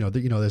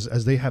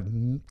 as they have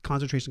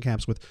concentration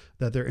camps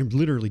that they're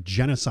literally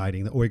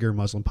genociding the Uyghur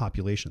Muslim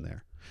population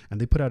there.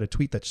 And they put out a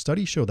tweet that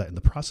studies show that in the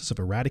process of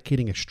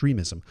eradicating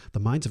extremism, the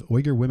minds of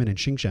Uyghur women in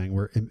Xinjiang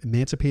were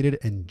emancipated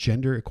and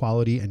gender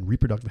equality and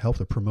reproductive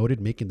health are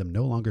promoted, making them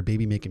no longer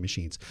baby-making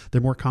machines.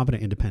 They're more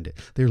confident, independent.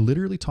 They're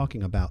literally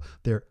talking about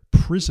their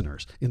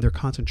prisoners in their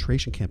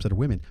concentration camps that are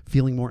women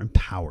feeling more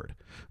empowered,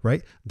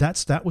 right?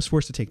 That was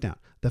forced to take down.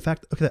 The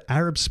fact that the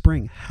Arab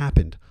Spring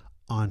happened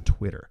on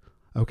Twitter,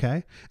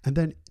 okay? And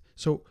then,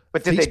 so...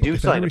 But did they do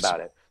something about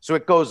it? So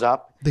it goes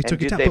up. They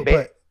took it down.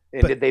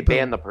 Did they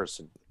ban the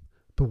person?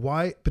 But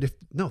why? But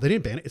they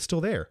didn't ban it. It's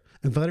still there.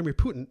 And Vladimir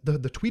Putin,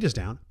 the tweet is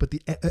down, but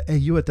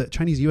the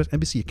Chinese U.S.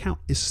 Embassy account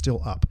is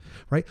still up,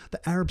 right?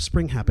 The Arab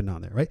Spring happened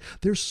on there, right?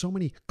 There's so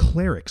many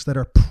clerics that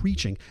are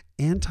preaching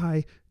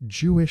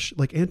anti-Jewish,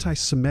 like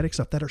anti-Semitic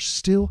stuff that are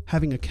still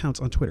having accounts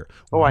on Twitter.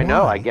 Oh, why? I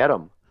know. I get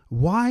them.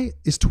 Why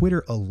is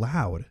Twitter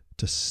allowed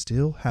to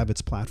still have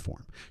its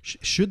platform?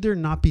 Should there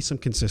not be some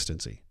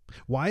consistency?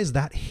 Why is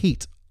that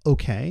hate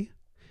okay?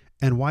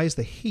 And why is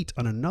the hate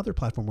on another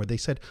platform where they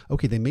said,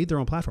 okay, they made their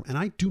own platform? And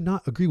I do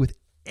not agree with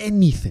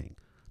anything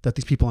that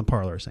these people on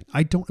Parler are saying.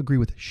 I don't agree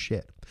with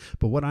shit.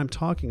 But what I'm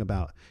talking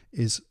about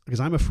is, because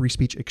I'm a free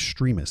speech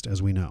extremist,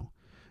 as we know.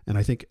 And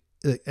I think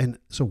And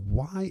so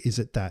why is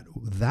it that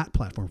that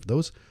platform, for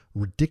those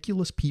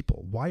ridiculous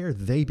people, why are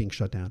they being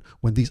shut down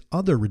when these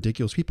other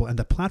ridiculous people and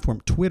the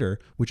platform Twitter,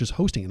 which is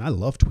hosting, and I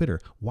love Twitter,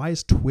 why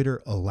is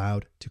Twitter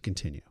allowed to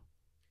continue?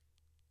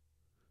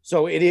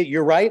 So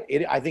you're right.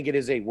 I think it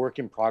is a work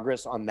in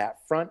progress on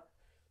that front.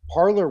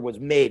 Parler was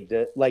made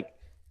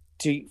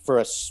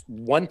for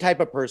one type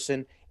of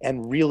person,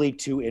 and really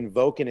to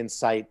invoke and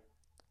incite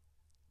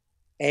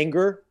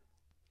anger,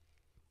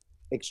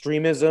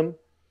 extremism,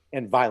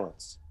 and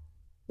violence.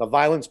 The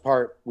violence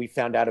part we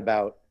found out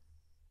about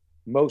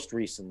most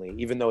recently,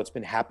 even though it's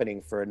been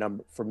happening for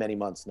many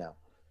months now.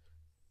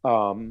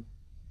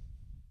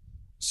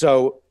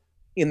 So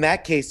in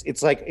that case,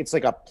 it's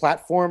like a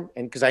platform,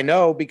 and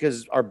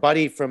because our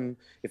buddy from,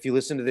 if you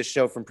listen to this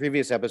show from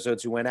previous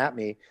episodes, who went at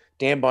me,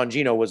 Dan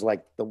Bongino was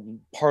like the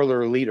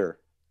Parler leader,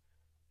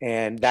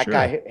 and that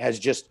guy has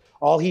just,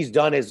 all he's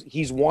done is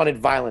he's wanted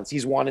violence,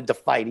 he's wanted to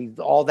fight,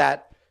 all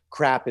that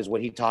crap is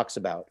what he talks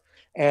about.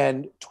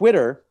 And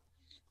Twitter,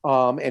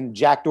 and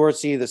Jack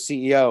Dorsey, the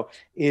CEO,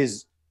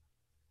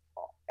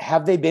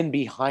 have they been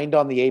behind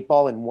on the eight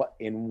ball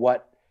in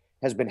what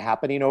has been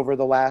happening over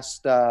the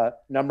last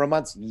number of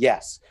months?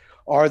 Yes.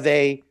 Are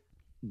they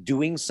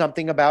doing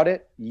something about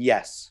it?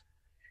 Yes.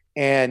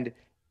 And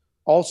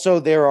also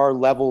there are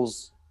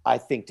levels, I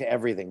think, to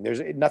everything.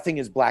 Nothing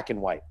is black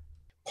and white.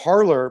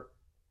 Parler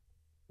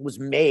was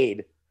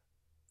made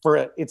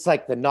it's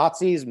like the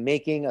Nazis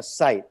making a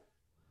site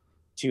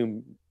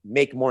to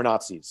make more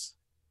Nazis.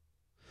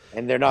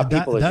 And they're not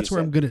people. That's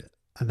where I'm going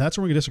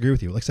to disagree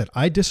with you. Like I said,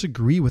 I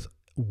disagree with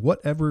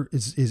whatever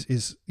is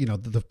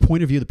the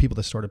point of view of the people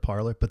that started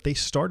Parler, but they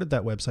started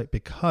that website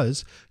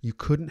because you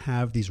couldn't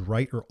have these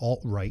right or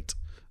alt-right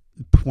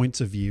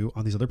points of view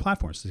on these other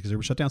platforms because they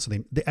were shut down. So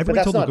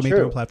everybody told them to go make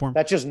their own platform.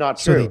 That's just not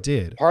true. So they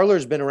did.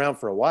 Parler's been around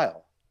for a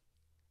while.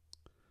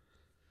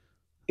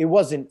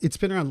 It's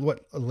been around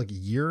like a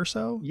year or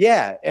so?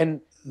 Yeah.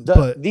 And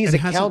these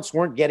accounts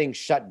weren't getting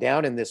shut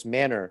down in this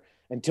manner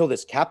until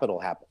the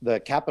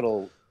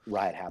Capitol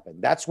riot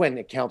happened. That's when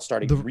accounts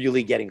started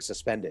really getting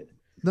suspended.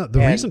 No,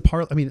 reason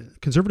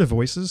conservative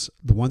voices,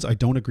 the ones I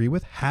don't agree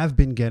with, have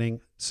been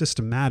getting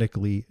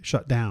systematically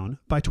shut down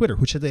by Twitter,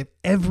 which they have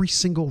every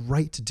single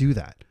right to do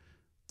that.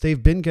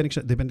 They've been getting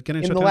shut down on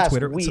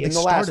Twitter. In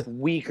the last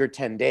week or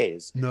 10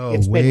 days. No,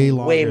 it's way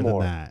longer way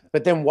more. Than that.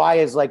 But then why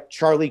is like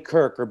Charlie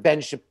Kirk or Ben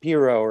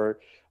Shapiro or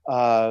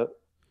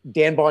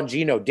Dan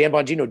Bongino? Dan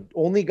Bongino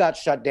only got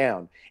shut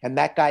down. And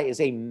that guy is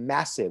a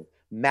massive,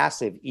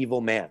 massive evil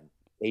man,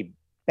 a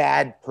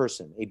bad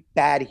person, a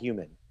bad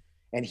human.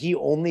 And he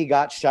only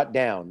got shut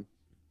down,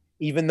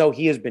 even though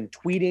he has been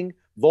tweeting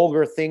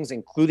vulgar things,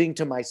 including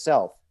to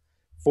myself,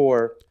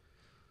 for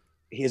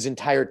his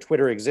entire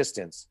Twitter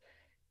existence,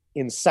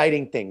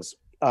 inciting things.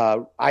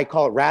 I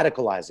call it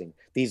radicalizing.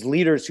 These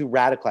leaders who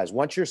radicalize.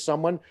 Once you're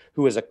someone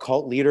who is a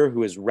cult leader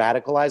who is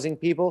radicalizing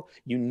people,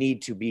 you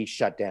need to be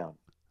shut down.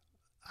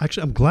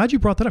 Actually, I'm glad you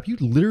brought that up. You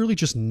literally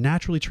just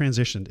naturally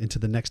transitioned into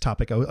the next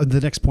topic, the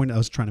next point I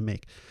was trying to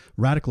make: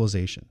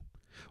 radicalization.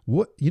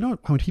 When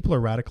people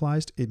are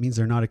radicalized, it means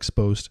they're not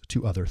exposed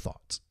to other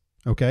thoughts.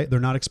 Okay, they're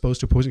not exposed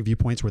to opposing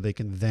viewpoints where they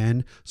can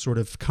then sort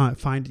of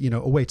find a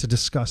way to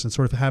discuss and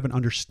sort of have an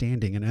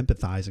understanding and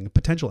empathizing, a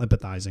potential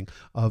empathizing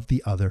of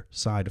the other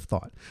side of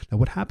thought. Now,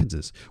 what happens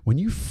is when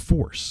you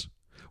force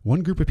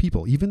one group of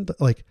people, even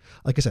like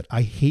I said,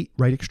 I hate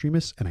right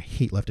extremists and I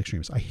hate left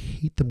extremists. I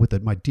hate them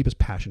with my deepest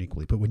passion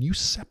equally. But when you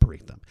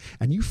separate them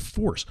and you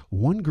force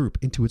one group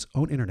into its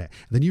own internet,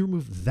 and then you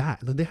remove that,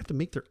 and then they have to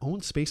make their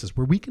own spaces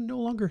where we can no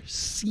longer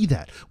see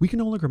that. We can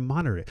no longer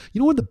monitor it. You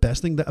know what the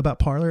best thing about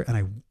Parler, and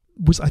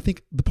I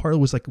think the Parler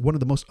was like one of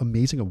the most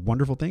amazing and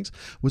wonderful things,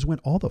 was when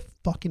all the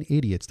fucking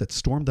idiots that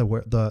stormed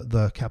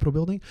the Capitol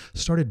building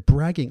started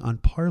bragging on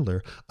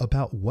Parler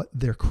about what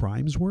their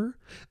crimes were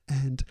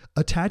and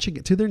attaching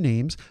it to their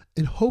names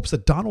in hopes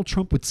that Donald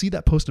Trump would see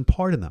that post and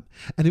pardon them.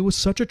 And it was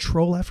such a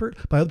troll effort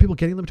by other people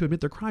getting them to admit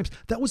their crimes.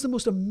 That was the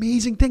most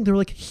amazing thing. They were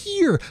like,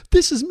 here,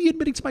 this is me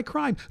admitting to my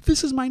crime.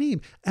 This is my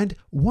name. And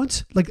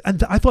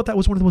I thought that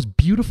was one of the most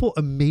beautiful,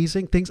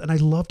 amazing things. And I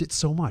loved it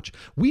so much.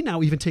 We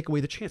now even take away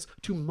the chance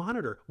to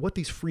monitor what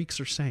these freaks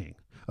are saying.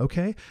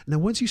 Okay. Now,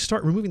 once you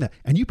start removing that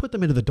and you put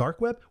them into the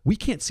dark web, we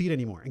can't see it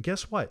anymore. And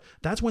guess what?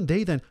 That's when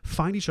they then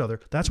find each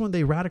other. That's when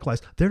they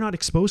radicalize. They're not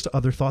exposed to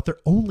other thought. They're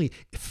only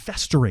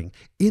festering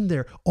in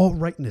their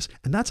alt-rightness.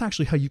 And that's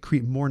actually how you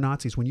create more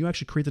Nazis. When you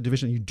actually create the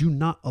division, you do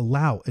not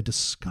allow a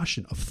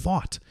discussion of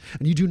thought,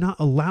 and you do not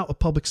allow a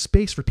public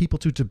space for people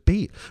to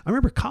debate. I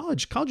remember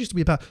college used to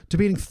be about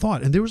debating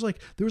thought. And there was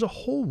a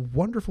whole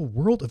wonderful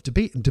world of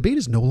debate, and debate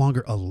is no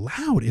longer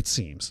allowed, it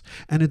seems.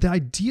 And the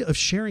idea of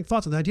sharing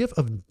thoughts and the idea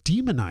of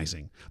demonizing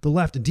the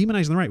left and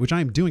demonizing the right, which I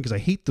am doing because I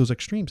hate those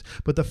extremes.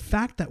 But the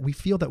fact that we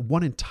feel that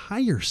one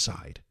entire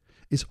side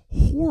is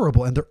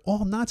horrible and they're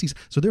all Nazis,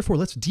 so therefore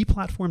let's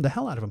deplatform the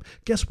hell out of them.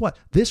 Guess what?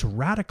 This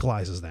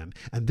radicalizes them,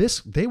 and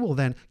they will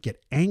then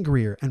get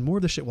angrier, and more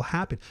of this shit will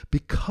happen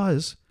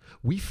because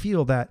we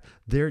feel that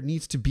there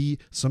needs to be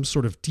some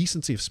sort of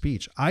decency of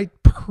speech. I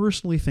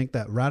personally think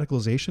that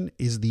radicalization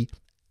is the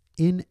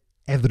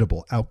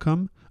inevitable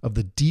outcome of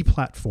the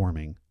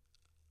deplatforming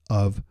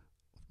of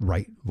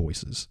right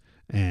voices.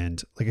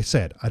 And like I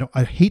said,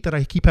 I hate that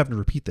I keep having to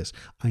repeat this.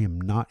 I am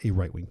not a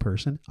right-wing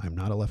person. I'm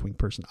not a left-wing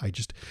person.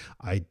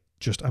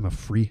 I'm a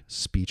free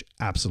speech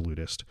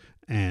absolutist.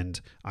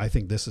 And I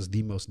think this is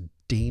the most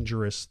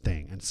dangerous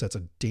thing and sets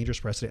a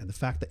dangerous precedent. And the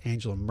fact that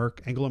Angela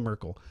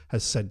Merkel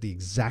has said the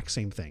exact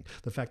same thing,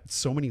 the fact that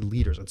so many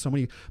leaders and so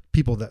many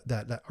people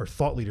that are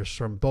thought leaders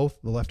from both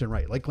the left and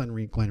right, like Glenn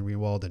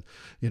Greenwald, and,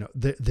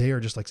 they are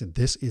just like saying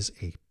this is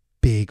a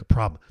big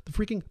problem. The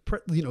freaking,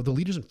 the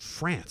leaders in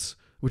France,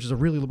 which is a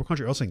really liberal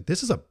country, are also saying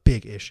this is a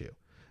big issue.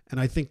 And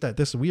I think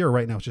that we are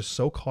right now just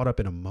so caught up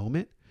in a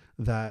moment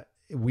that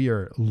we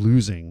are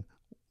losing,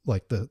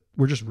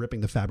 we're just ripping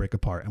the fabric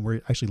apart, and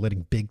we're actually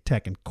letting big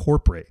tech and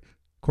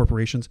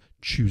corporations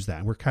choose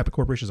that. And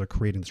corporations are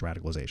creating this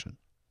radicalization.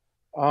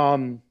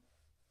 I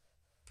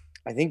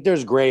think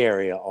there's gray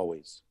area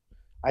always.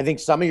 I think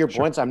some of your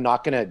points, I'm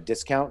not going to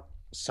discount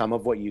some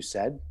of what you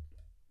said.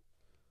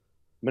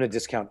 I'm going to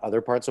discount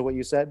other parts of what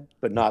you said,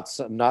 but not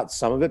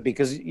some of it,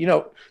 because,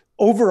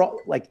 overall,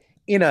 like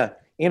in a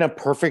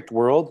perfect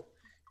world,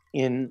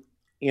 in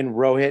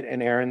Rohit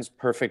and Aaron's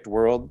perfect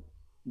world,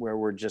 where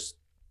we're just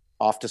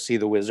off to see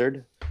the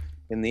wizard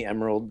in the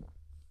Emerald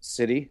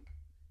City,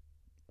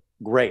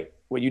 great.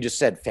 What you just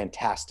said,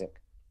 fantastic.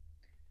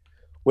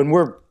 When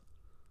we're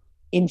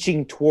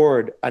inching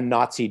toward a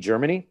Nazi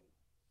Germany,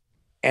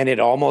 and it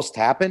almost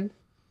happened,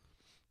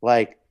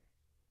 like,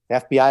 the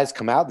FBI has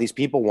come out. These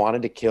people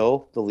wanted to kill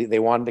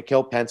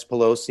Pence,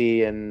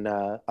 Pelosi, and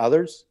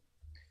others.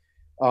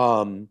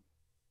 You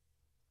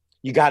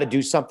got to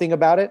do something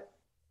about it.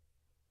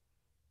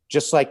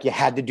 Just like you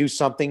had to do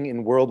something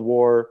in World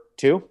War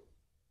II.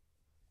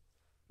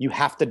 You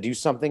have to do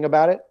something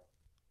about it,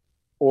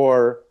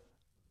 or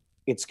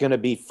it's going to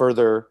be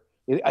further.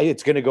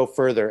 It's going to go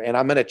further. And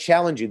I'm going to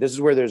challenge you. This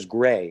is where there's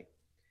gray.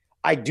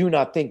 I do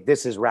not think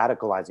this is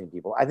radicalizing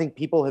people. I think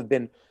people have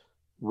been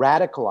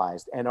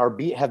radicalized and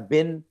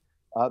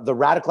the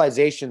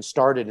radicalization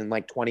started in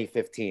like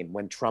 2015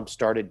 when Trump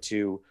started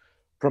to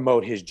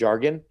promote his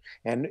jargon.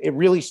 And it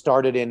really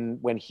started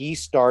when he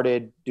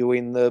started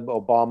doing the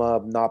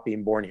Obama not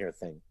being born here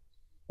thing,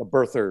 the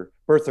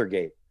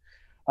birthergate.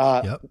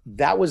 Yep.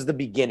 That was the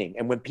beginning.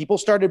 And when people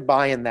started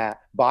buying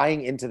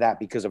into that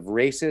because of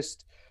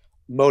racist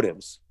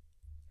motives,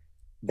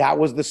 that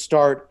was the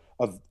start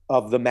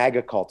of the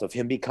MAGA cult, of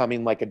him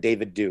becoming like a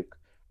David Duke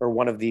or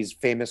one of these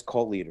famous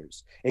cult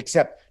leaders,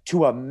 except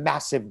to a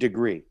massive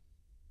degree.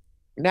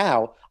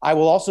 Now, I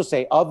will also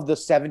say, of the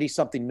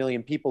 70-something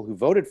million people who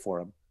voted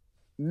for him,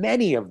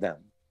 many of them,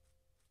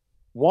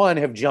 one,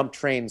 have jumped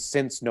trains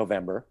since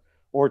November,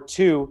 or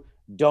two,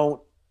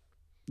 don't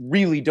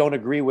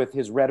agree with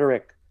his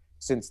rhetoric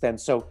since then.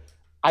 So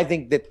I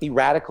think that the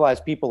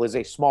radicalized people is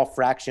a small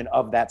fraction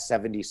of that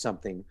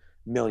 70-something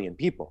million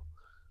people.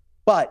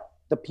 But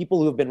the people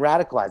who have been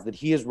radicalized, that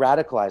he is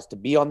radicalized to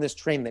be on this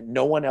train that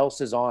no one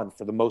else is on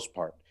for the most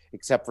part,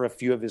 except for a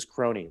few of his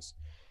cronies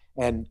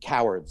and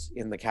cowards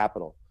in the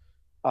Capitol.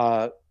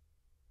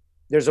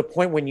 There's a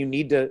point when you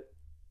need to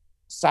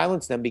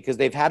silence them because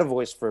they've had a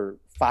voice for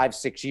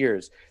 5-6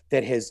 years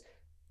that has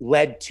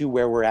led to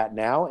where we're at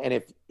now. And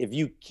if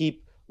you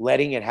keep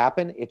letting it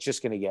happen, it's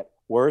just going to get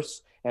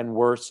worse and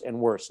worse and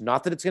worse.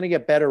 Not that it's going to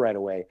get better right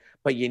away,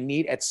 but you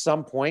need, at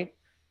some point,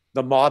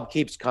 the mob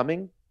keeps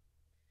coming.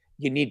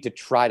 You need to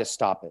try to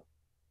stop it.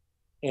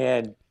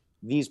 And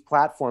these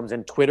platforms,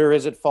 and Twitter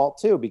is at fault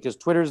too, because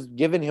Twitter's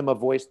given him a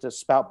voice to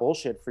spout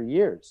bullshit for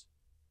years,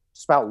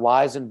 spout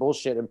lies and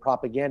bullshit and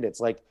propaganda. It's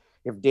like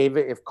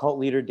if cult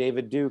leader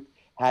David Duke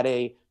had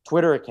a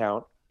Twitter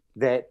account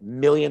that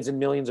millions and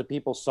millions of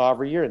people saw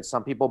every year and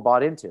some people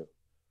bought into,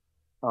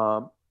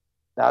 that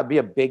would be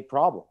a big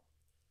problem.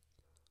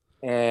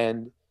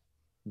 And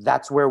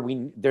that's where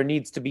there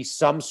needs to be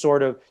some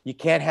sort of, you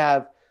can't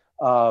have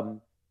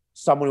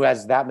someone who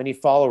has that many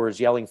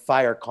followers yelling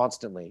fire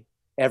constantly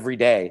every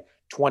day,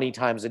 20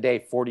 times a day,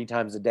 40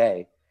 times a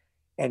day,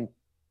 and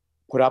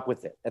put up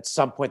with it. At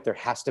some point, there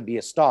has to be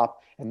a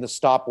stop. And the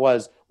stop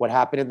was what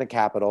happened in the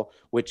Capitol,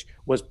 which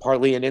was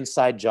partly an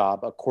inside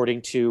job,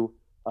 according to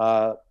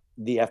the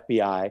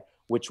FBI,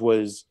 which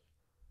was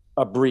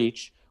a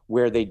breach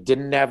where they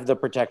didn't have the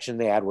protection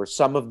they had, where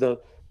some of the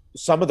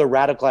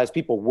radicalized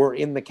people were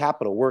in the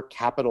Capitol, were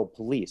Capitol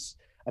police.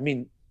 I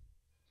mean,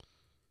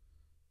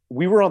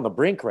 we were on the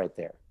brink right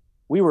there.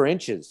 We were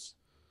inches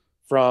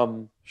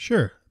from.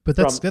 Sure. But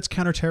that's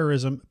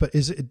counterterrorism. But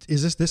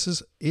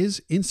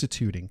is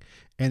instituting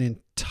an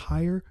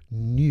entire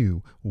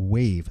new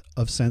wave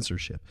of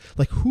censorship?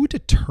 Like, who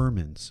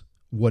determines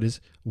what is?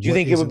 Do you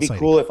think it would be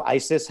cool if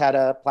ISIS had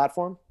a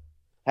platform?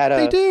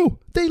 They do.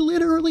 They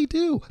literally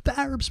do. The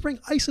Arab Spring,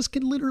 ISIS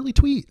can literally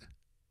tweet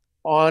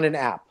on an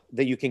app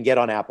that you can get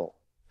on Apple.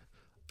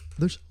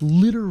 There's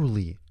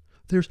literally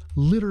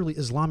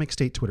Islamic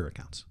State Twitter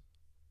accounts.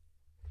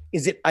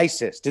 Is it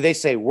ISIS? Do they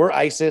say we're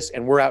ISIS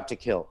and we're out to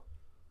kill?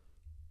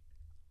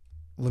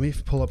 Let me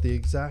pull up the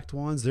exact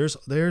ones. There's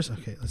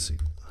okay, let's see.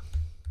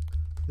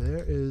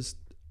 There is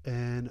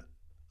an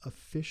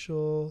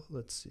official,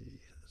 let's see,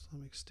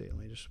 Islamic State.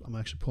 I'm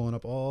actually pulling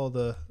up all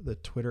the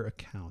Twitter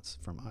accounts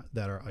from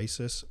that are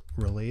ISIS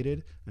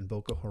related and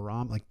Boko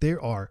Haram. Like,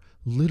 there are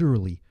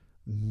literally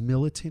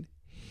militant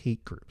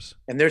hate groups.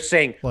 And they're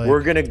saying, like,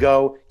 we're going to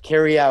go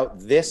carry out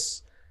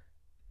this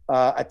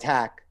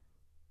attack,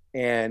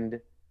 and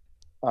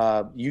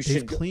you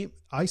should claim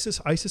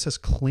ISIS has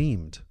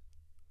claimed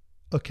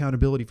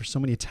accountability for so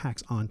many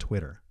attacks on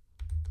Twitter.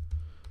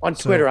 On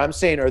Twitter, I'm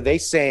saying, are they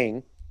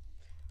saying,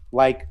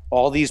 like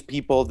all these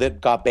people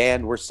that got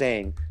banned were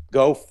saying,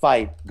 go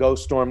fight, go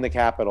storm the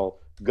Capitol,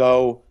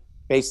 go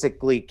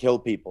basically kill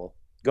people,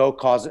 go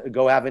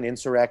have an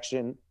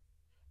insurrection?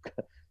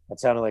 That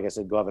sounded like I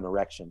said, go have an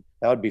erection.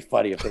 That would be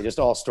funny if they just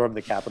all stormed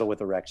the Capitol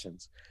with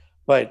erections.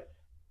 But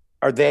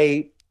are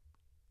they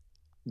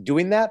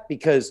doing that?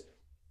 Because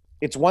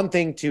it's one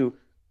thing to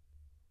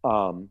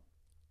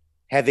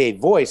have a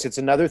voice. It's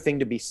another thing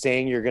to be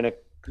saying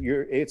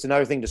it's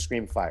another thing to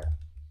scream fire.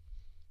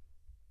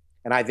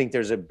 And I think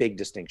there's a big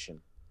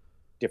distinction.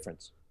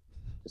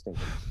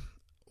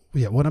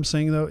 Yeah, what I'm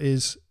saying though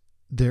is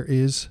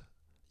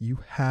you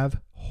have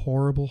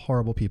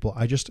horrible people.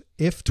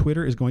 If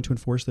Twitter is going to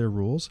enforce their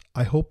rules,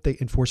 I hope they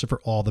enforce it for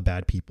all the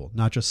bad people,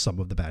 not just some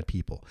of the bad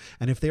people.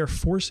 And if they are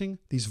forcing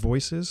these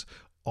voices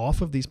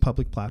off of these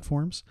public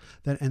platforms,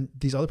 and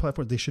these other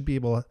platforms, they should be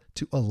able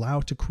to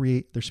allow to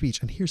create their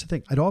speech. And here's the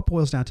thing, it all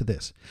boils down to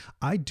this.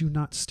 I do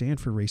not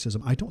stand for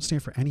racism. I don't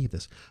stand for any of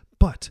this,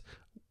 but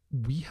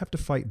we have to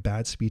fight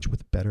bad speech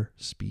with better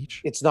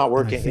speech. It's not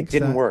working. It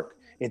didn't work.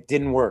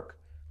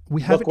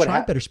 We haven't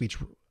tried better speech.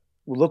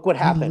 Look what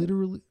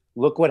happened.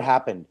 Look what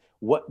happened.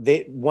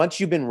 Once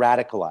you've been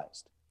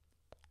radicalized,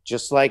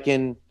 just like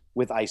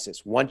with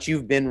ISIS, once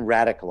you've been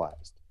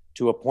radicalized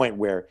to a point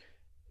where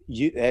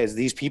as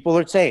these people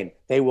are saying,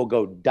 they will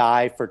go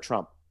die for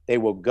Trump. They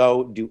will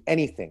go do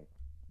anything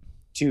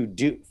to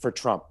do for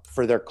Trump,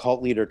 for their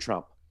cult leader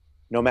Trump,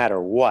 no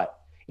matter what,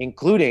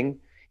 including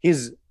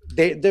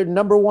their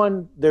number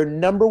one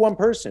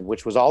person,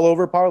 which was all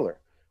over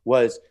Parler,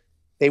 was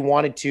they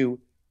wanted to,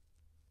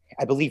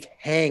 I believe,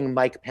 hang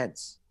Mike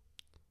Pence.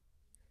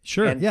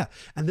 Sure. And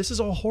this is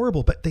all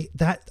horrible, but they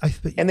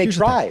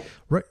tried.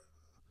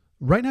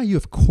 Right now you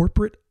have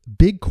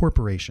big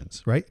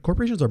corporations, right?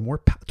 Corporations are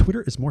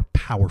Twitter is more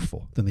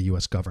powerful than the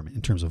U.S. government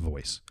in terms of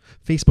voice.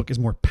 Facebook is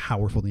more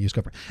powerful than the U.S.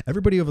 government.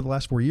 Everybody over the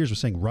last 4 years was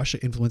saying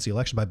Russia influenced the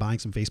election by buying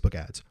some Facebook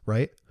ads,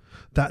 right?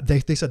 That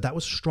they said that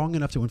was strong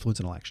enough to influence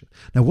an election.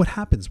 Now, what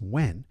happens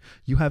when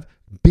you have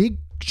big,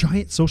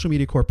 giant social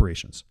media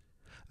corporations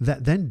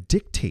that then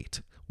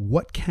dictate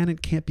what can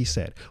and can't be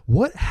said?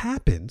 What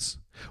happens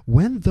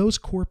when those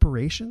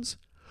corporations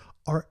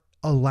are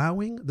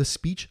allowing the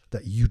speech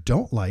that you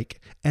don't like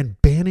and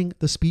banning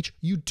the speech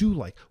you do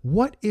like?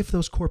 What if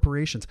those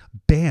corporations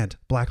banned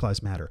Black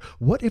Lives Matter?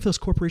 What if those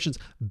corporations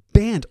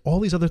banned all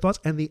these other thoughts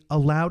and they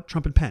allowed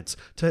Trump and Pence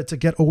to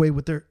get away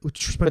with their...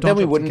 But then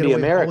we wouldn't be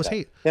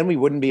America. Then we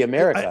wouldn't be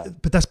America.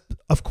 But that's,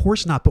 of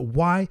course not. But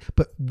why?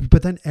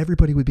 But then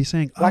everybody would be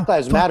saying, Black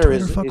Lives Matter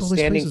is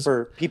standing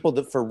for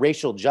people for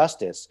racial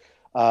justice.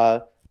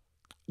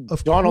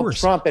 Donald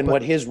Trump and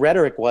what his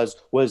rhetoric was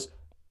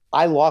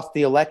I lost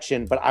the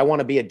election, but I want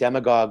to be a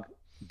demagogue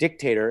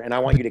dictator, and I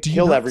want you to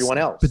kill everyone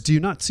else. But do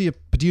you not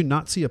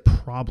see a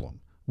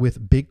problem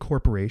with big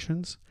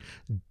corporations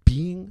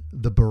being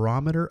the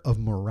barometer of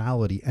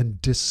morality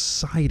and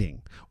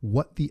deciding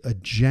what the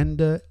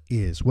agenda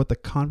is, what the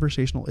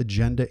conversational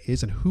agenda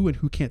is, and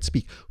who can't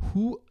speak?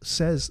 Who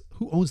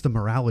owns the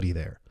morality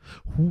there?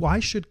 Why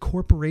should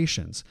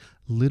corporations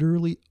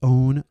literally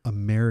own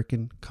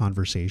American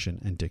conversation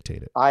and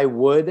dictate it? I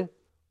would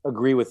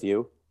agree with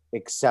you,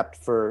 except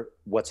for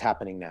what's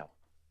happening now.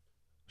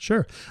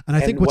 Sure. And I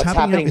think what's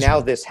happening now,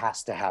 this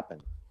has to happen.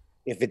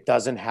 If it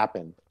doesn't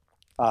happen,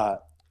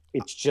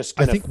 it's just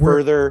going to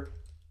further,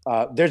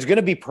 there's going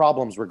to be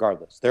problems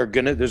regardless. There's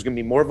going to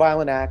be more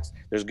violent acts.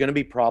 There's going to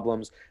be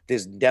problems.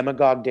 This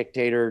demagogue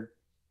dictator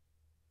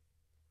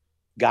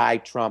guy,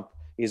 Trump,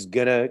 is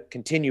going to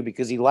continue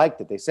because he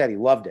liked it. They said he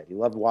loved it. He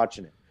loved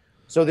watching it.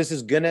 So this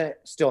is going to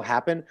still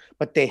happen,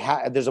 but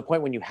there's a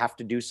point when you have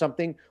to do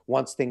something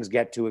once things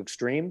get too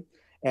extreme.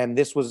 And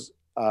this was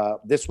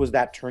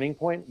that turning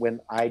point when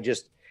I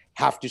just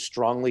have to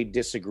strongly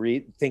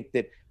disagree, think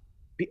that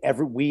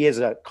we as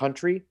a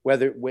country,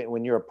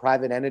 when you're a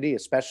private entity,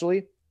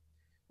 especially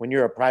when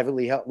you're a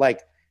privately held,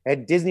 like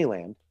at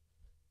Disneyland,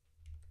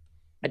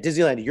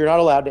 you're not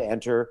allowed to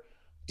enter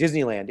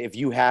Disneyland if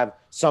you have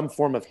some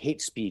form of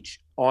hate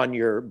speech on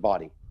your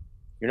body.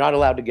 You're not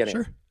allowed to get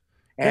in.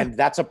 And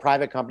that's a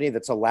private company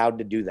that's allowed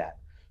to do that.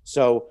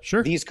 So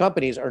these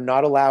companies are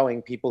not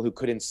allowing people who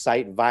could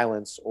incite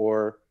violence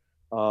or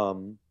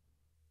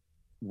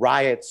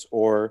riots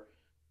or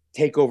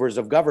takeovers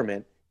of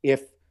government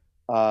if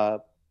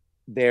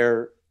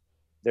they're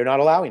not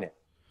allowing it.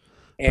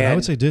 And I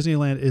would say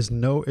Disneyland is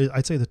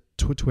I'd say the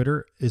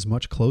Twitter is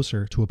much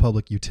closer to a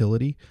public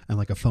utility and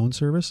like a phone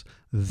service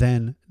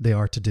than they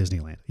are to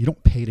Disneyland. You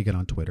don't pay to get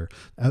on Twitter.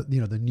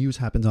 The news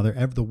happens on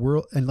there. The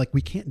world, and like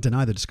we can't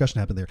deny the discussion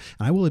happened there.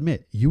 And I will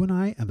admit, you and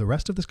I and the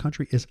rest of this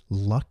country is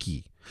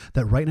lucky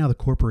that right now the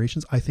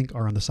corporations, I think,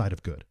 are on the side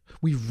of good.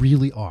 We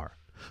really are.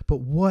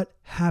 But what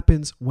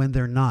happens when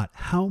they're not?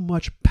 How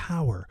much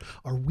power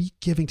are we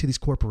giving to these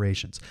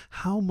corporations?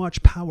 How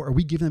much power are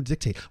we giving them to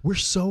dictate? We're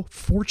so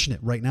fortunate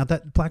right now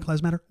that Black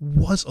Lives Matter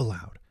was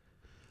allowed.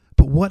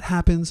 But what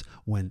happens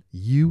when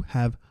you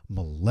have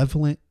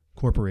malevolent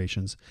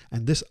corporations?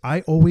 And this,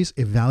 I always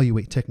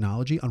evaluate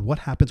technology on what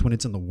happens when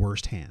it's in the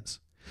worst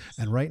hands.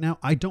 And right now,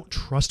 I don't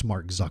trust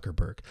Mark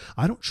Zuckerberg.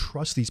 I don't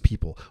trust these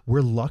people.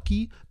 We're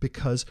lucky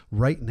because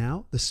right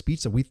now, the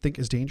speech that we think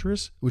is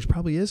dangerous, which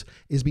probably is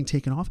being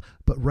taken off.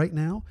 But right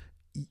now,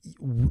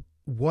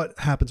 what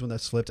happens when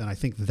that's flipped? And I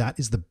think that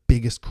is the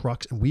biggest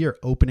crux. And we are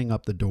opening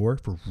up the door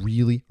for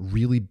really,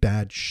 really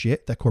bad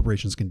shit that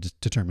corporations can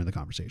determine the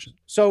conversation.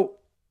 So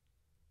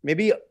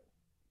maybe can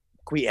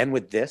we end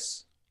with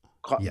this?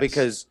 Yes.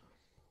 Because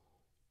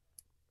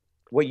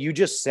what you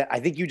just said, I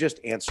think you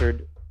just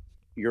answered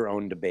your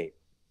own debate,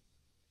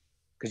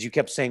 because you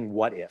kept saying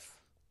what if,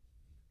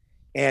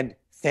 and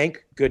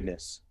thank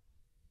goodness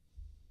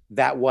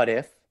that what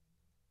if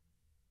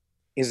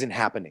isn't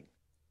happening,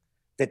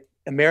 that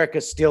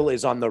America still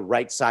is on the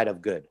right side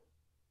of good.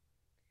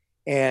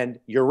 And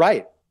you're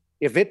right,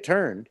 if it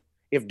turned,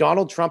 if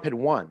Donald Trump had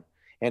won,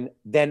 and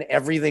then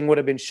everything would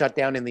have been shut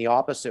down in the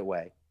opposite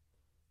way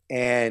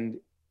and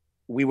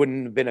we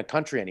wouldn't have been a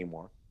country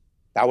anymore,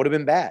 that would have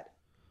been bad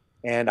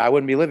and I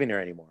wouldn't be living here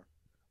anymore.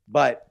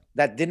 But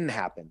that didn't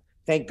happen.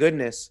 Thank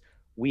goodness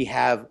we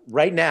have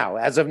right now,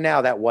 as of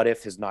now, that what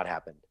if has not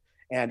happened.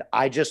 And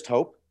I just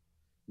hope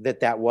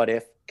that what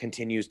if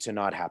continues to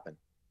not happen,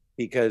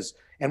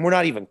 and we're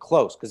not even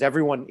close, because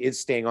everyone is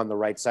staying on the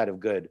right side of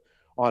good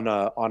on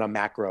a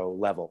macro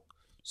level.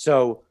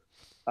 So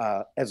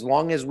as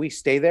long as we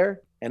stay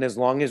there, and as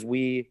long as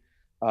we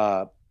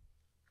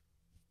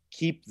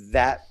keep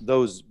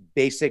those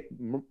basic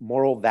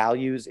moral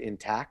values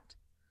intact,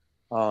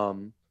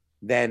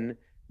 then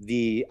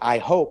I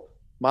hope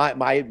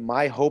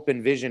my hope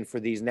and vision for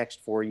these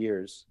next 4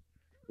 years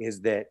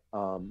is that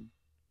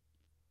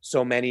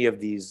so many of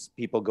these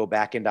people go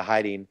back into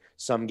hiding.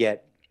 Some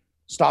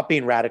stop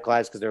being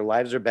radicalized because their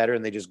lives are better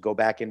and they just go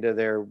back into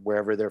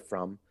wherever they're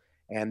from.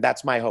 And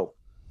that's my hope.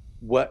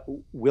 What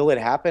will it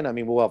happen? I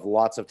mean, we'll have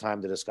lots of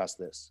time to discuss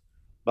this,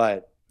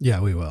 but yeah,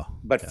 we will.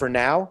 But for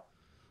now,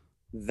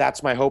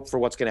 that's my hope for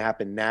what's going to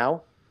happen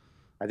now.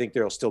 I think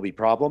there'll still be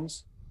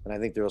problems, and I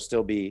think there'll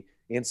still be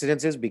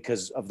incidences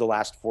because of the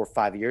last 4 or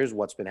 5 years,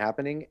 what's been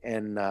happening.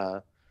 And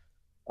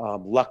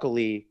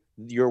luckily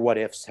your what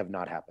ifs have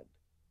not happened.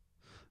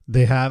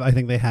 I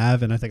think they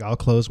have. And I think I'll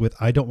close with,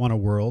 I don't want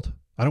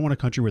a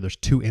country where there's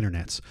two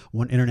internets,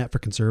 one internet for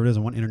conservatives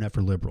and one internet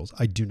for liberals.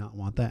 I do not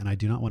want that. And I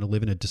do not want to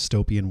live in a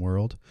dystopian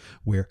world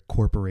where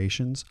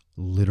corporations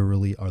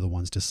literally are the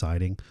ones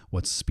deciding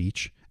what's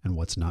speech and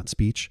what's not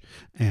speech.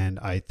 And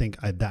I think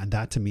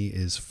that to me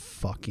is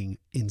fucking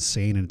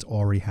insane, and it's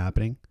already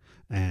happening.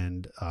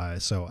 And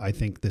so I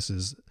think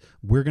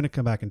we're going to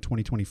come back in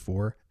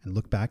 2024 and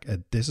look back at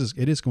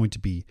it is going to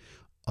be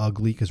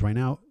ugly, because right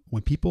now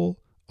when people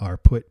are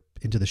put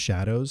into the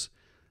shadows,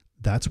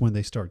 that's when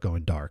they start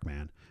going dark,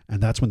 man.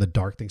 And that's when the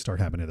dark things start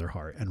happening to their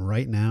heart. And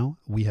right now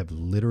we have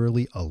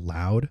literally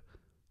allowed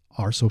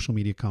our social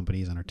media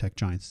companies and our tech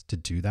giants to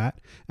do that.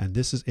 And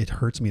it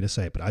hurts me to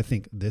say, but I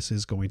think this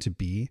is going to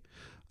be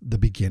the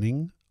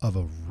beginning of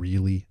a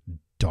really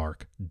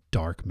dark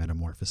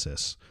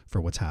metamorphosis for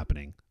what's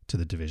happening to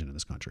the division in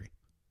this country.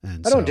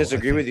 And I don't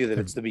disagree with you that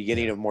it's the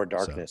beginning of more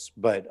darkness,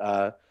 but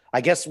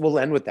I guess we'll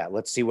end with that.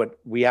 Let's see what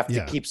we have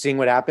to keep seeing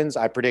what happens.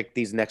 I predict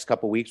these next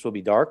couple of weeks will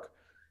be dark,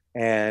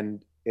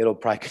 and it'll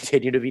probably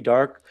continue to be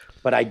dark,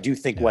 but I do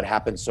think what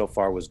happened so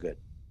far was good.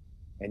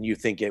 And you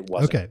think it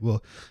wasn't. Okay.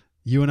 Well,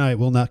 you and I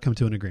will not come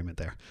to an agreement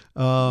there.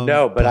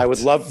 No, but I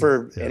would love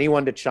for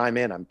anyone to chime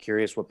in. I'm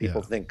curious what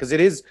people think, because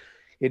it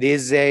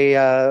is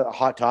a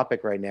hot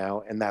topic right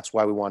now, and that's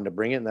why we wanted to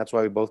bring it, and that's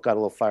why we both got a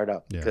little fired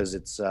up, because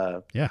it's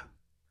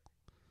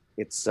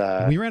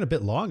we ran a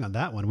bit long on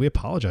that one. We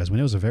apologize.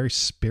 It was a very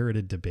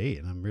spirited debate,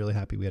 and I'm really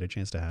happy we had a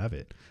chance to have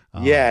it.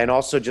 And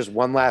also just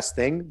one last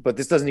thing, but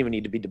this doesn't even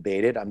need to be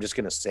debated. I'm just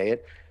going to say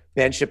it.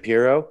 Ben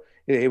Shapiro,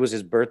 it was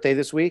his birthday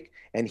this week,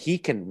 and he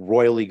can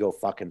royally go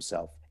fuck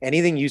himself.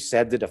 Anything you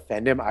said to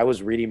defend him, I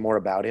was reading more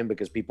about him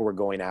because people were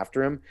going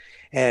after him.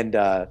 And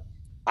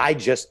I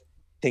just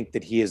think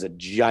that he is a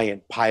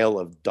giant pile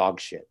of dog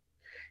shit.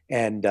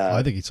 And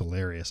I think he's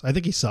hilarious. I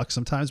think he sucks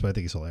sometimes, but I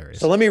think he's hilarious.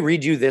 So let me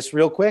read you this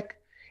real quick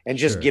and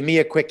just give me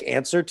a quick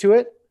answer to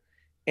it.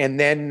 And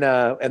then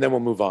we'll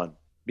move on,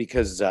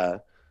 because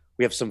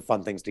we have some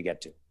fun things to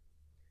get to.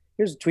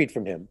 Here's a tweet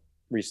from him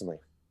recently.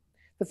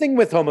 The thing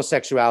with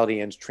homosexuality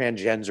and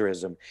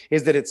transgenderism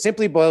is that it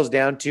simply boils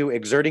down to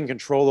exerting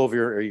control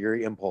over your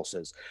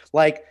impulses.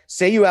 Like,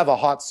 say you have a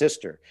hot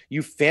sister,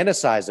 you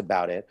fantasize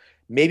about it.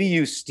 Maybe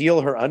you steal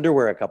her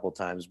underwear a couple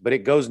times, but it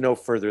goes no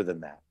further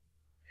than that.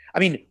 I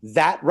mean,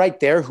 that right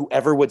there,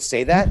 whoever would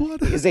say that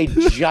What? is a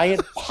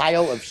giant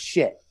pile of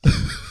shit.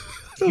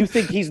 You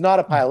think he's not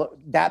a pile of,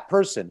 that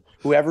person,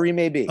 whoever he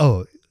may be,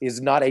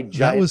 is not a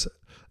giant.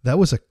 That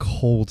was a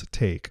cold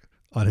take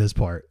on his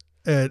part.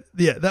 And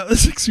yeah, that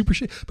was like super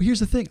shit. But here's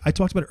the thing. I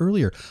talked about it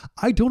earlier.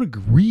 I don't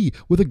agree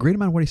with a great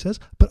amount of what he says,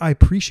 but I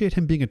appreciate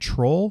him being a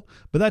troll.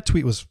 But that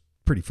tweet was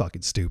pretty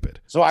fucking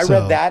stupid. So I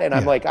read that and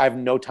I'm like, I have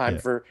no time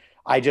for,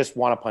 I just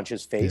want to punch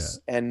his face.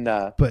 Yeah. And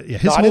but yeah,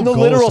 not in the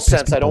literal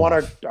sense. I don't want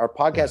our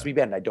podcast to be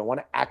banned. I don't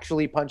want to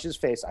actually punch his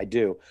face. I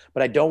do,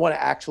 but I don't want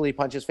to actually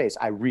punch his face.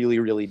 I really,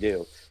 really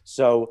do.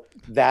 So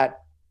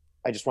that,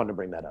 I just wanted to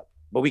bring that up.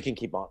 But we can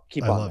keep on.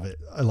 I love it.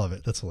 I love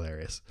it. That's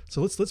hilarious. So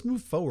let's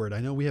move forward.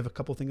 I know we have a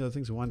couple other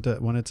things we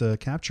wanted to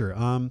capture.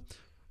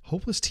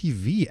 Hopeless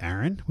TV,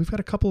 Aaron. We've got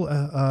a couple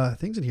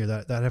things in here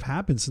that have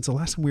happened since the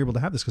last time we were able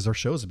to have this, because our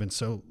shows have been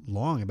so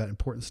long about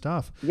important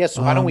stuff. Yeah.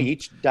 So why don't we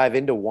each dive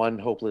into one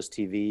Hopeless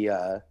TV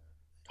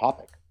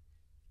topic? Do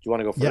you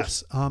want to go first?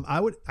 Yes. I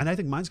would, and I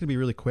think mine's gonna be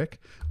really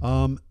quick.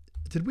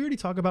 Did we already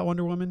talk about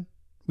Wonder Woman?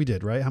 We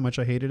did, right? How much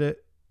I hated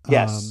it.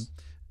 Yes.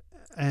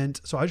 And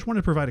so I just wanted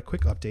to provide a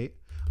quick update.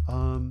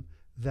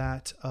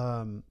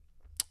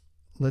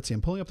 Let's see,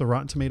 I'm pulling up the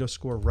Rotten Tomatoes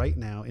score right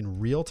now in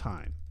real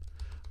time.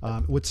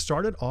 What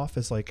started off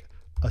as like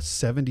a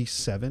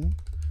 77.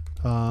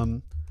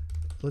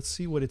 Let's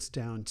see what it's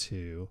down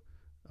to.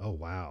 Oh,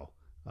 wow.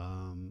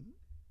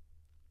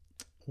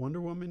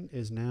 Wonder Woman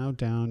is now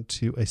down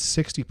to a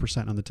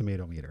 60% on the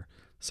tomato meter.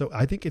 So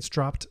I think it's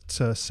dropped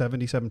to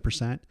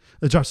 77%.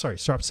 It's dropped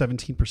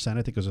 17%. I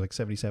think it was like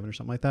 77 or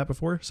something like that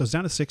before. So it's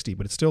down to 60,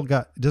 but it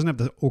doesn't have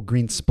the old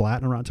green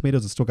splat on Rotten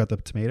Tomatoes. It's still got the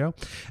tomato.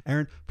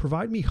 Aaron,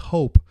 provide me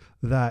hope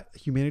that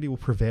humanity will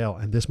prevail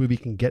and this movie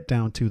can get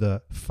down to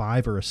the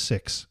 5 or a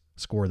 6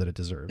 score that it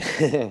deserves.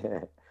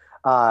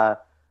 I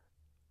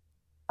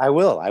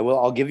will.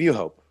 I'll give you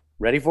hope.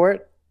 Ready for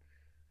it?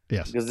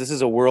 Yes. Because this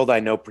is a world I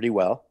know pretty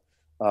well.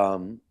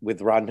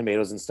 With Rotten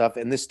Tomatoes and stuff.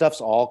 And this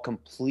stuff's all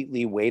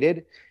completely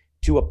weighted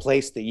to a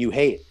place that you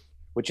hate,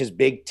 which is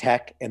big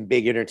tech and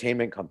big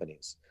entertainment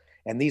companies.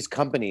 And these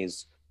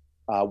companies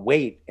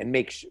weight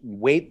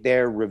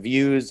their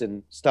reviews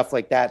and stuff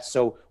like that.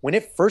 So when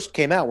it first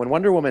came out, when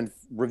Wonder Woman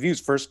reviews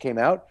first came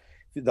out,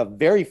 the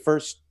very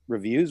first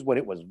reviews, when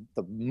it was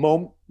the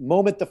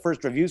moment the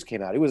first reviews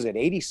came out, it was at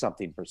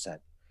 80-something%.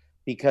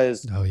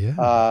 Because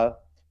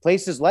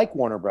places like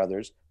Warner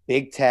Brothers,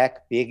 big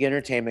tech, big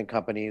entertainment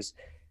companies,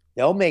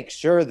 they'll make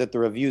sure that the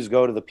reviews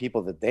go to the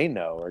people that they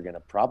know are going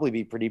to probably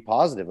be pretty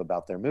positive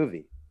about their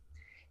movie.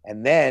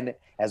 And then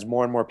as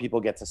more and more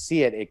people get to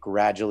see it, it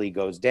gradually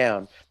goes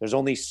down. There's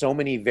only so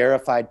many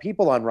verified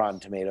people on Rotten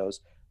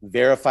Tomatoes.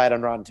 Verified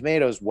on Rotten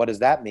Tomatoes, what does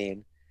that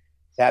mean?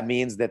 That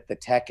means that the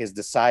tech is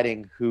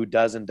deciding who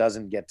does and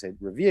doesn't get to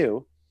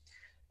review.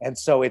 And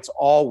so it's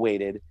all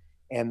weighted.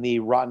 And the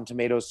Rotten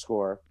Tomatoes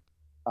score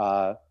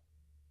can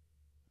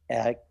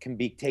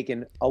be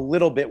taken a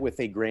little bit with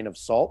a grain of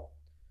salt,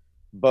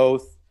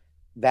 both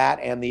that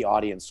and the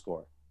audience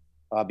score,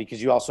 because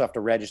you also have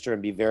to register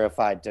and be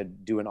verified to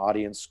do an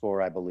audience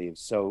score, I believe.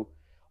 So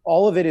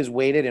all of it is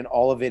weighted, and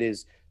all of it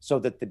is so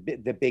that the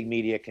big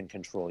media can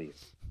control you.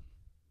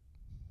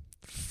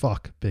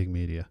 Fuck big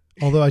media.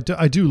 Although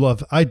I do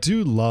love,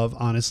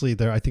 honestly,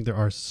 I think there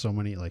are so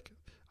many,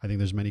 I think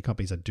there's many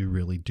companies that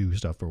really do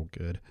stuff for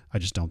good. I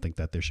just don't think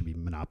that there should be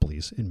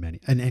monopolies in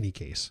any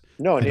case.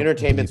 No, and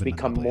entertainment's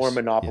become more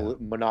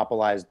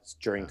monopolized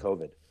during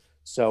COVID.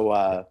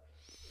 So,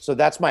 so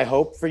that's my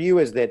hope for you,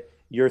 is that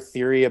your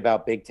theory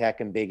about big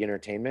tech and big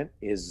entertainment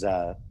is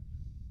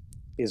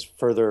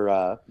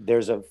further.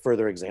 There's a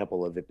further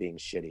example of it being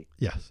shitty.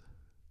 Yes.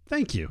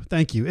 Thank you.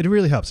 It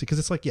really helps, because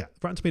it's like,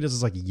 Rotten Tomatoes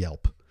is like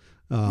Yelp.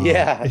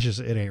 It's just,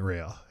 it ain't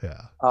real.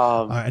 Yeah.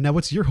 All right, and now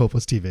what's your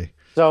Hopeless TV?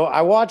 So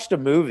I watched a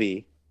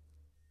movie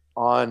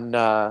on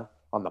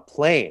the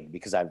plane,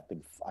 because I've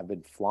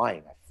been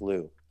flying. I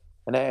flew,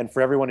 and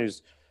for everyone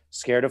who's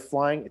scared of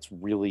flying, it's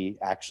really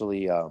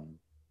actually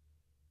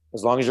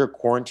as long as you're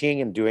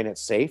quarantining and doing it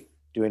safe,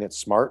 doing it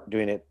smart,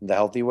 doing it the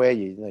healthy way.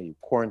 You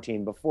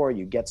quarantine before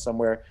you get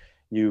somewhere.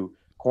 You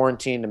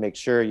quarantine to make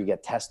sure you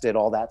get tested,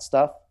 all that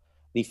stuff.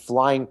 The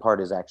flying part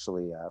is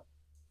actually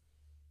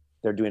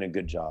they're doing a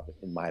good job,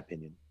 in my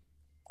opinion,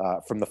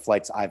 from the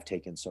flights I've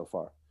taken so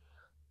far.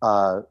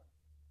 I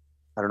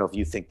don't know if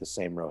you think the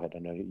same, Rohit. I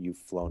know you've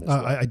flown as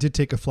well. I did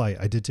take a flight.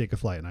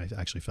 And I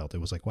actually felt it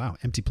was like, wow,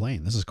 empty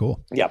plane. This is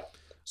cool. Yep.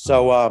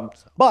 So,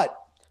 but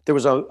there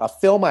was a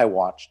film I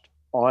watched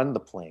on the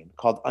plane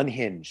called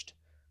Unhinged.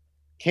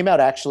 Came out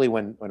actually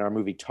when our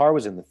movie Tar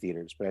was in the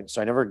theaters,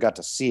 so I never got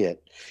to see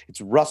it.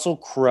 It's Russell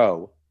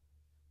Crowe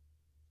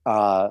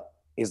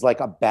is like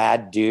a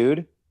bad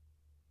dude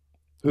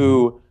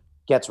who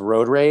gets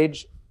road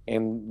rage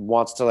and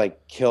wants to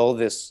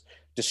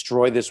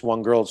destroy this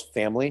one girl's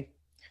family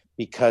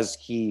because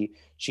she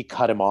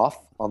cut him off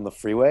on the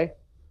freeway.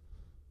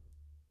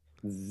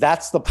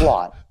 That's the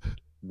plot.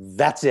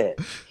 That's it.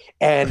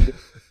 And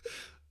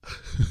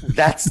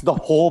that's the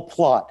whole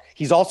plot.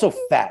 He's also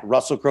fat.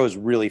 Russell Crowe is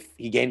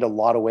he gained a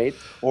lot of weight,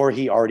 or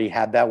he already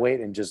had that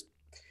weight and just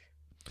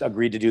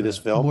agreed to do this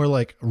film. More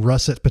like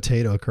russet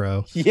potato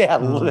crow.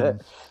 Yeah.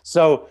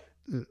 So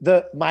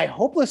my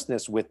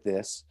hopelessness with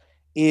this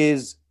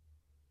is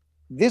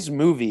this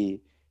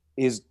movie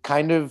is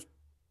kind of,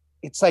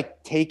 it's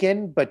like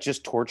Taken, but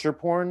just torture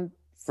porn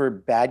for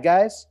bad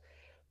guys.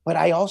 But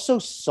I also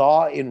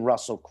saw in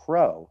Russell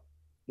Crowe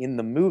in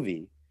the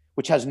movie,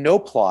 which has no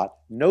plot,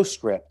 no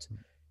script,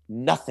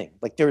 nothing.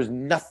 Like there is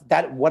nothing.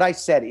 That what I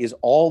said is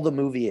all the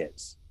movie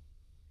is.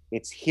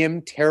 It's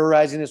him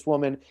terrorizing this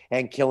woman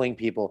and killing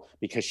people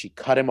because she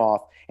cut him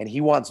off, and he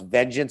wants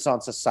vengeance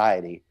on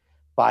society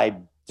by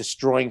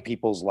destroying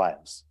people's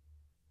lives.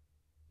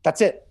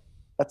 That's it.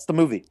 That's the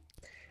movie.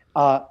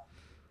 What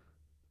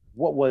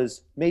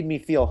made me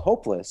feel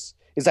hopeless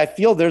is I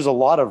feel there's a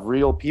lot of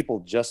real people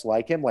just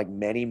like him, like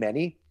many,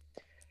 many.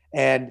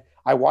 And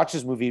I watched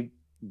this movie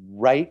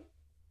right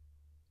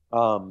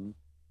after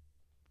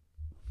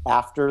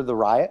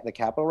the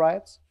Capitol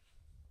riots.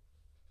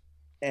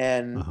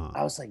 And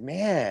I was like,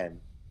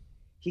 man,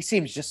 he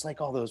seems just like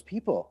all those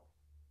people.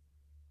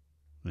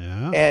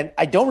 Yeah. And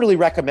I don't really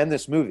recommend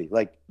this movie.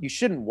 Like, you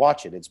shouldn't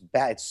watch it. It's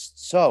bad. It's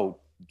so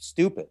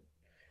stupid.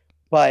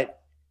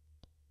 But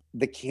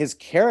his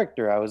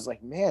character, I was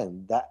like,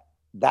 man,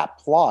 that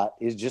plot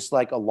is just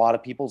like a lot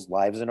of people's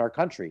lives in our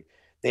country.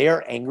 They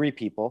are angry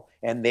people,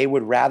 and they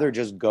would rather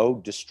just go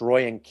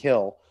destroy and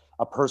kill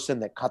a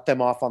person that cut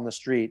them off on the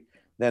street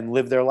than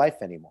live their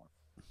life anymore.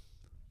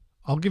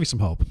 I'll give you some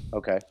hope.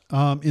 Okay.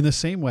 In the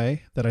same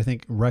way that I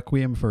think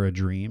Requiem for a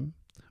Dream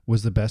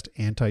was the best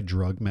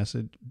anti-drug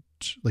message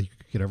like you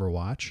could ever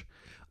watch,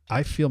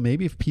 I feel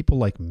maybe if people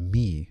like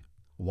me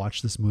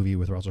watch this movie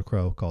with Russell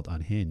Crowe called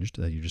Unhinged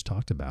that you just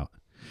talked about,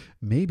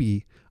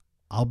 maybe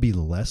I'll be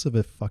less of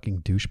a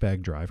fucking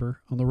douchebag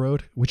driver on the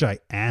road, which I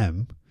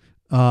am.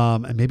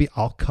 And maybe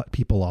I'll cut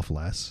people off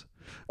less.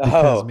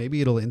 Because maybe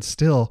it'll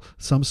instill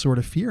some sort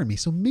of fear in me.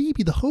 So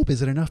maybe the hope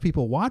is that enough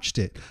people watched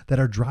it that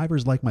are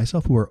drivers like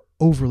myself who are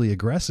overly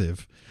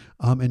aggressive.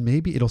 And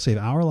maybe it'll save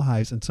our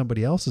lives and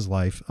somebody else's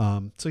life.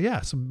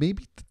 So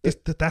maybe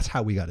that's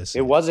how we got to see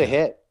it. It was a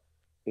hit.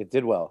 It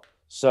did well.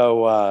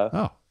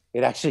 So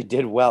it actually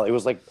did well. It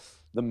was like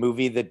the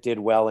movie that did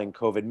well in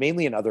COVID,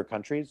 mainly in other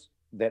countries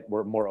that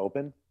were more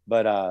open,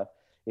 but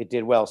it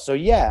did well. So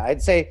yeah,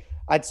 I'd say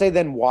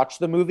then watch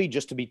the movie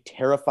just to be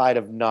terrified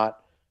of not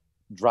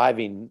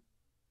driving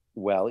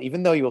well,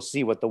 even though you'll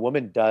see what the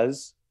woman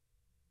does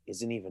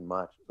isn't even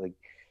much. Like,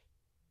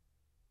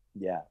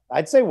 yeah,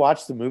 I'd say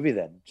watch the movie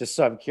then, just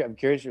so I'm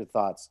curious your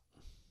thoughts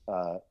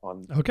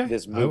on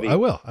this movie. I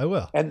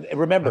will. And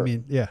remember, I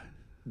mean, yeah,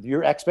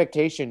 your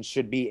expectations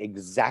should be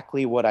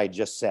exactly what I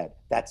just said.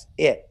 That's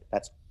it.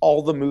 That's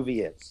all the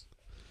movie is.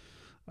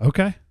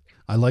 Okay.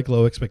 I like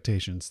low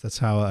expectations. That's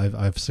how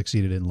I've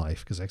succeeded in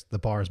life, because the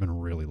bar has been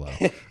really low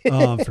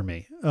for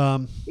me.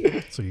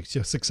 So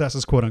success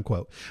is quote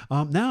unquote.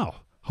 Now,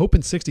 hope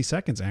in 60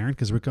 seconds, Aaron,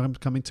 because we're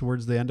coming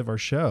towards the end of our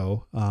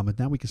show. And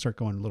now we can start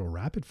going a little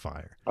rapid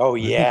fire. Oh,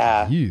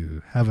 yeah.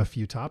 You have a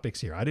few topics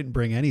here. I didn't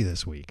bring any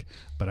this week,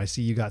 but I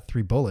see you got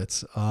 3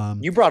 bullets.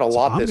 You brought a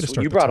lot this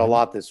week. You brought a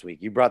lot this week.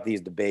 You brought these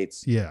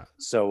debates. Yeah.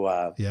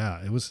 So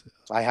yeah, it was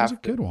a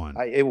good one.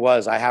 It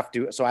was. I have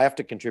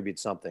to contribute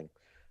something.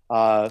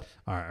 All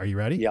right, are you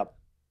ready? Yep.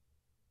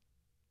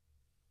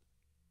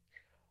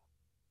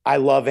 I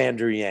love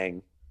Andrew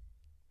Yang.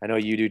 I know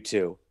you do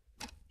too.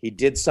 He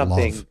did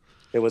something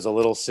that was a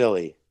little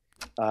silly.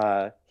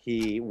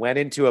 He went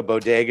into a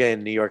bodega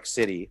in New York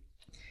City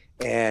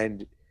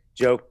and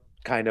joked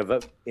kind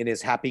of in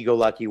his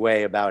happy-go-lucky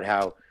way about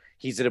how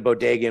he's at a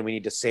bodega and we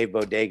need to save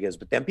bodegas.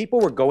 But then people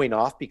were going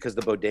off because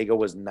the bodega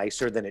was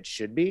nicer than it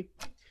should be.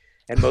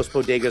 And most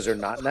bodegas are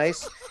not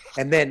nice.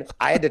 And then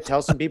I had to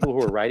tell some people who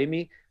were writing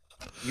me,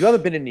 you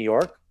haven't been in New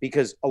York,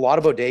 because a lot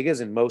of bodegas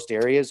in most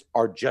areas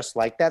are just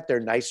like that. They're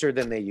nicer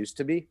than they used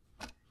to be,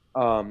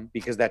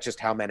 because that's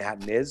just how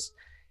Manhattan is.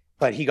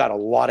 But he got a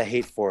lot of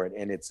hate for it.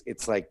 And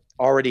it's like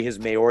already his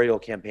mayoral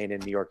campaign in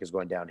New York is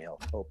going downhill.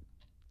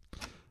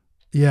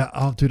 Yeah.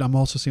 Oh, dude, I'm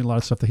also seeing a lot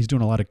of stuff that he's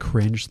doing a lot of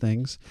cringe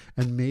things.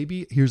 And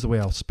maybe here's the way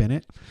I'll spin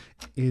it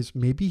is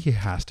maybe he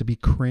has to be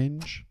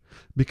cringe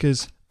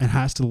and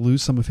has to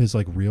lose some of his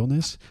like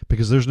realness,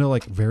 because there's no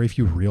like very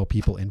few real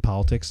people in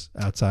politics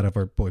outside of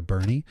our boy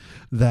Bernie.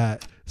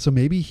 So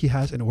maybe he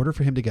has, in order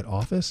for him to get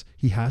office,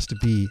 he has to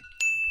be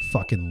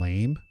fucking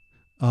lame.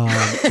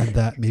 And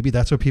that maybe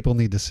that's what people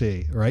need to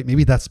see, right?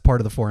 Maybe that's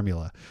part of the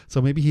formula.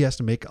 So maybe he has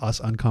to make us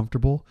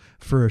uncomfortable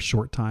for a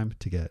short time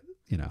to get,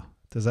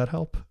 does that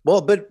help?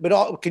 Well, but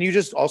can you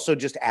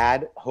just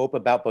add hope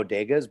about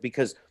bodegas?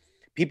 Because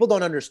people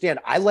don't understand.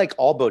 I like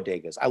all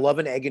bodegas. I love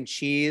an egg and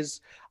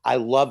cheese. I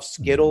love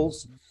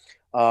Skittles.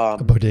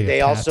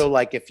 They also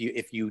like, if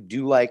you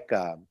do like,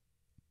 to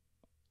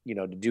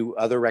do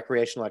other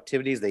recreational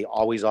activities, they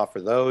always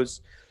offer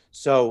those.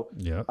 So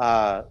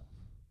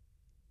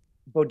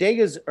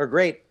bodegas are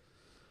great.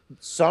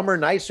 Some are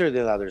nicer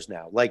than others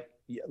now. Like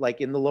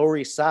in the Lower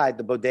East Side,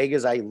 the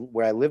bodegas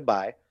where I live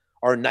by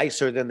are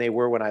nicer than they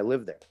were when I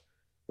lived there.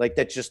 Like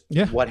that's just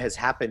what has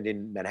happened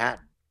in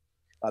Manhattan.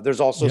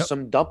 There's also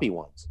some dumpy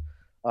ones.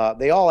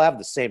 They all have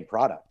the same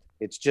product.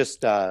 It's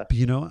just, But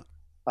you know,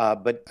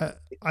 but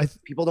I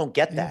people don't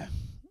get yeah. that.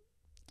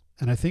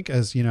 And I think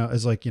as you know,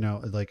 as like, you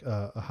know, like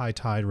a high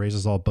tide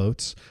raises all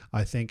boats.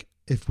 I think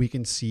if we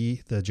can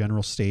see the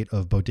general state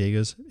of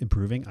bodegas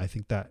improving, I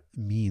think that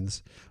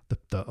means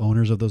the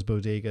owners of those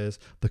bodegas,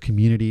 the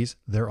communities,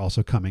 they're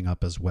also coming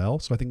up as well.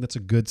 So I think that's a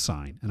good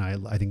sign. And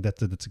I think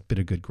that's a bit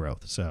of good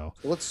growth. So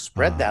Let's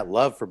spread that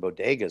love for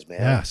bodegas, man.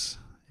 yes.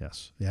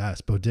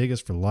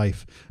 Bodegas for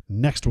life.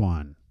 Next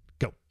one.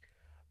 Go.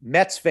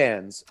 Mets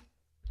fans,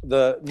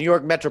 the New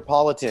York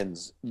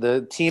Metropolitans,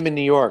 the team in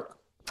New York,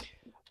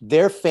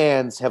 their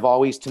fans have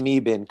always, to me,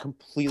 been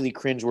completely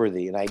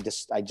cringeworthy, and I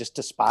just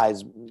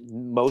despise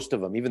most of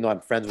them, even though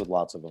I'm friends with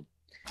lots of them.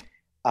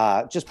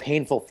 Just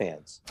painful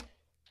fans.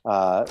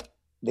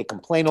 They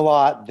complain a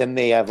lot, then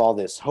they have all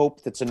this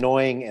hope that's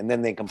annoying, and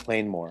then they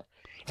complain more.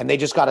 And they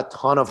just got a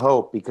ton of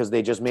hope because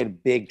they just made a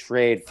big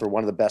trade for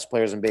one of the best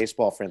players in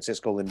baseball,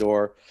 Francisco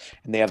Lindor,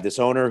 and they have this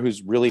owner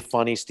who's really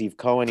funny, Steve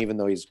Cohen, even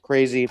though he's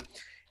crazy.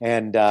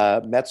 And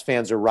Mets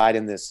fans are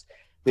riding this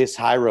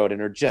high road and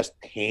are just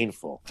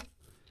painful.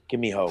 Give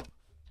me hope.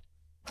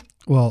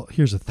 Well,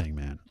 here's the thing,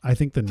 man. I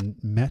think the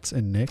Mets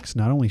and Knicks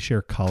not only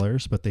share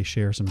colors, but they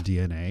share some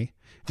DNA.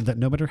 And that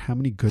no matter how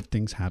many good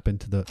things happen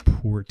to the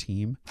poor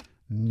team,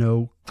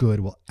 no good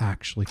will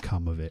actually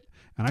come of it.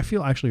 And I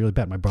feel actually really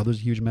bad. My brother's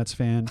a huge Mets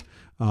fan.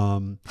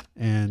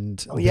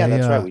 And oh, yeah,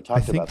 that's right. We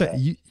talked I think about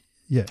that.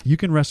 You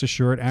can rest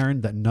assured,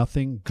 Aaron, that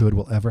nothing good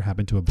will ever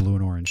happen to a blue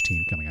and orange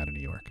team coming out of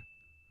New York.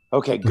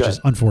 Okay, good. Which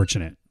is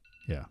unfortunate.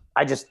 Yeah.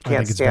 I just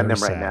can't stand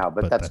them right now,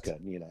 but that's good.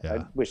 You know, yeah.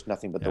 I wish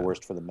nothing but the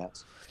worst for the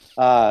Mets.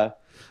 All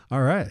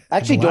right. I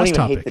actually don't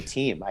even hate the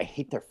team. I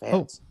hate their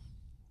fans.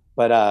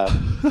 But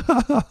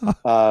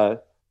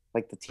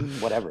like the team,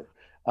 whatever.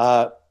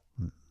 The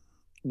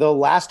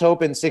last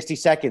hope in 60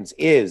 seconds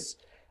is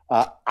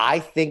I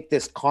think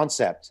this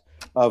concept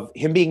of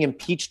him being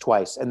impeached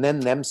twice and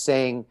then them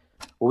saying,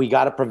 well, we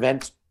got to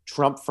prevent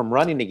Trump from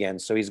running again,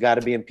 so he's got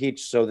to be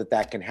impeached so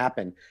that can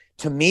happen.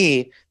 To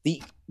me,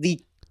 the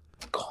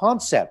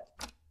concept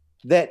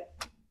that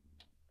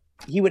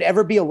he would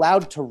ever be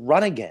allowed to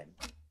run again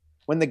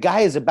when the guy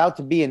is about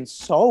to be in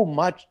so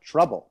much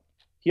trouble.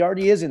 He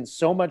already is in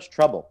so much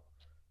trouble.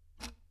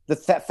 The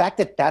fact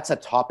that that's a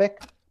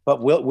topic,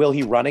 but will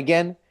he run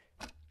again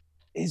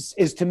is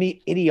to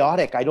me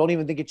idiotic. I don't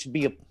even think it should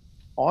be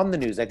on the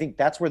news. I think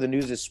that's where the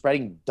news is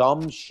spreading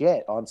dumb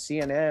shit on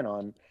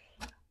CNN,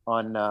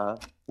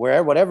 on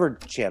whatever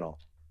channel.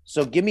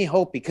 So give me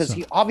hope because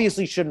he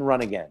obviously shouldn't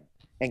run again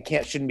and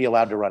shouldn't be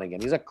allowed to run again.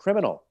 He's a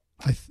criminal.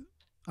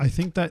 I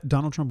think that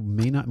Donald Trump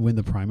may not win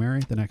the primary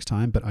the next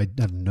time, but I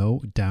have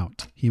no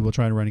doubt he will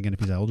try to run again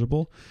if he's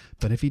eligible.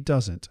 But if he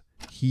doesn't,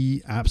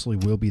 he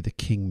absolutely will be the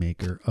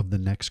kingmaker of the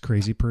next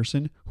crazy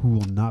person who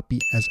will not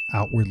be as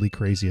outwardly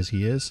crazy as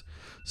he is.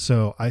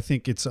 So I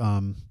think it's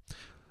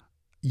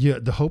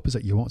the hope is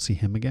that you won't see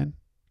him again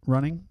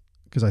running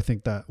because I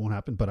think that won't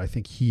happen. But I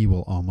think he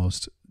will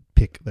almost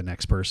pick the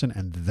next person,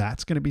 and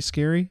that's going to be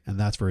scary, and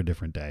that's for a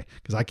different day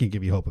because I can't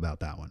give you hope about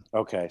that one.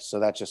 Okay, so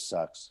that just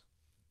sucks.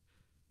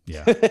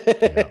 Yeah.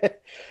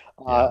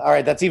 All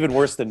right, that's even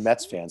worse than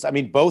Mets fans. I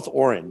mean, both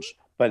orange,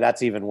 but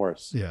that's even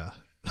worse. Yeah.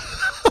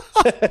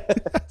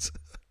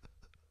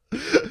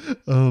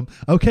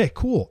 Okay,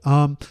 cool.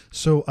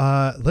 So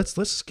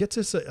let's get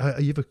to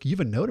you have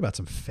a note about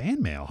some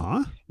fan mail,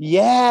 huh?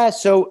 Yeah.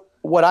 So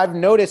what I've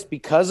noticed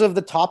because of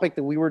the topic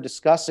that we were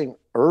discussing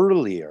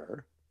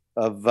earlier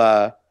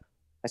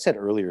I said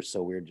earlier,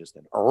 so weird just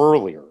then.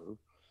 Earlier.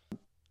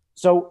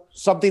 So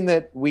something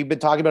that we've been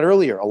talking about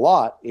earlier a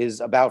lot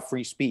is about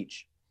free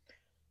speech.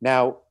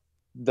 Now,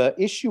 the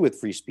issue with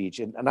free speech,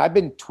 and I've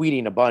been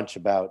tweeting a bunch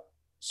about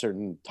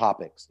certain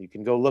topics. You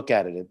can go look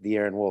at it at The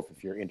Aaron Wolf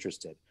if you're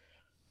interested.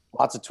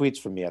 Lots of tweets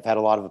from me. I've had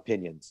a lot of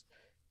opinions.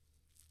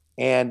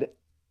 And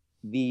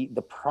the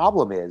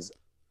problem is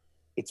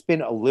it's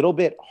been a little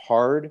bit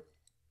hard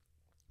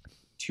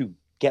to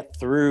get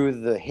through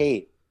the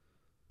hate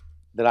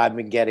that I've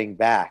been getting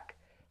back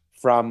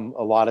from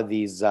a lot of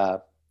these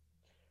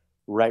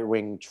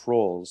right-wing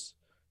trolls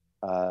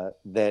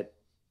that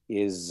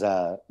is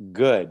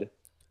good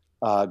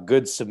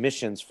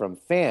submissions from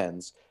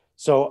fans.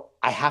 So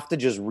I have to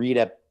just read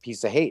a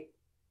piece of hate.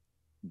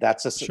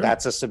 That's a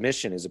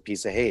submission, is a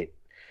piece of hate.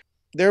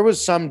 There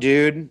was some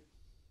dude,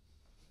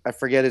 I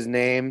forget his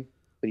name,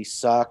 but he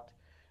sucked,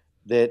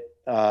 that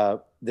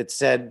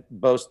said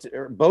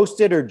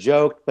boasted or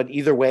joked, but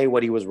either way,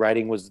 what he was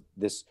writing was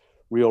this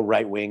real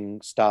right-wing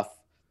stuff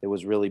that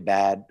was really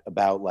bad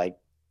about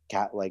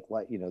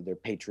their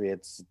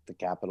patriots at the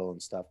Capitol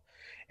and stuff.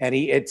 And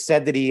it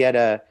said that he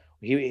had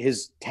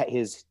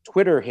his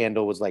Twitter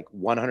handle was like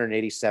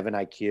 187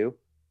 IQ.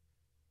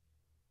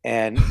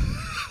 And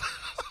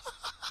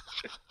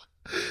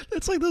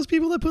it's like those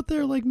people that put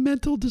their like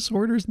mental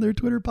disorders in their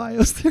Twitter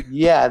bios there.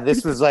 Yeah,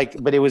 this was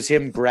but it was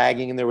him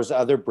bragging, and there was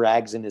other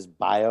brags in his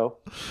bio.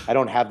 I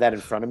don't have that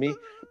in front of me,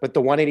 but the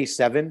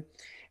 187.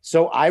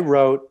 So I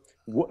wrote,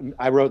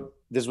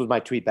 this was my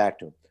tweet back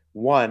to him.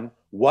 1,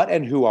 what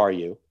and who are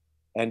you?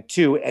 And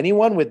 2,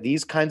 anyone with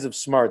these kinds of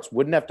smarts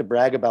wouldn't have to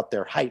brag about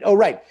their height. Oh,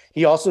 right.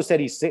 He also said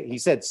he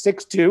said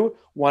 6'2",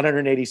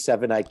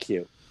 187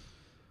 IQ.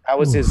 That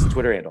was his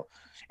Twitter handle.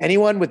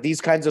 Anyone with these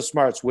kinds of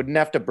smarts wouldn't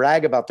have to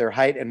brag about their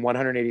height and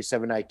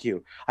 187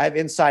 IQ. I have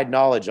inside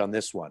knowledge on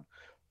this one.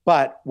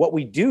 But what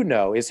we do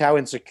know is how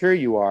insecure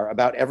you are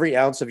about every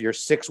ounce of your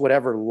 6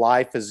 whatever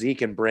lie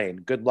physique and brain.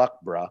 Good luck,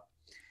 bruh.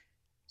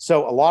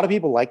 So a lot of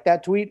people liked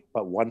that tweet,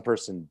 but one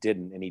person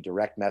didn't, and he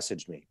direct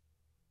messaged me.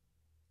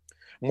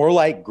 More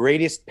like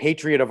greatest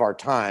patriot of our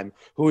time,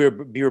 who will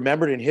be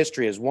remembered in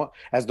history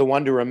as the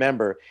one to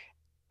remember,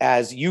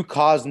 as you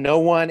cause no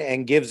one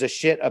and gives a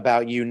shit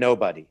about you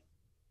nobody.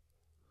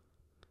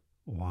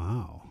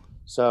 Wow.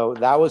 So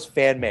that was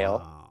fan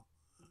mail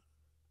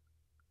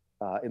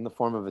in the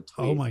form of a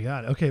tweet. Oh my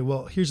God. Okay.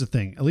 Well, here's the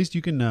thing. At least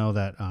you can know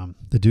that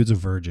the dude's a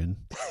virgin.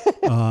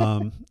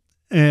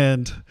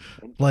 And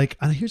like,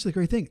 and here's the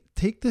great thing.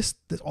 Take this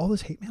all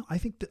this hate mail. I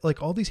think that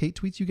like all these hate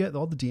tweets you get,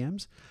 all the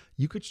DMs,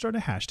 you could start a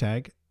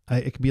hashtag.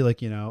 It could be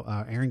like,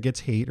 Aaron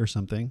gets hate or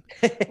something,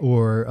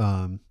 or,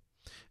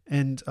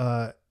 and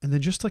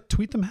then just like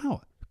tweet them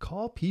out,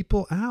 call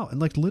people out,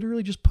 and like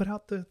literally just put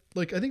out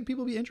I think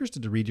people will be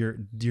interested to read your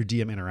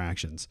DM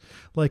interactions.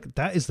 Like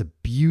that is the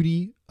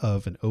beauty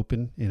of an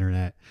open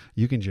internet.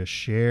 You can just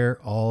share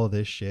all of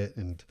this shit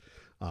and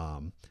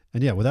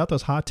yeah, without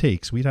those hot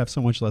takes, we'd have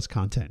so much less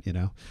content,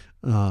 Yeah.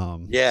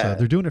 So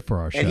they're doing it for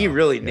our show. And he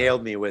really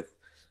nailed me with,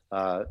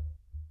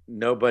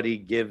 nobody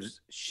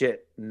gives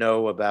shit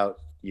about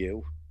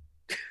you.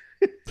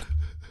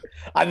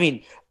 I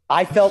mean,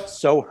 I felt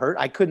so hurt.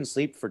 I couldn't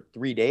sleep for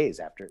 3 days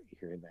after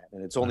hearing that.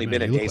 And it's only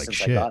been a day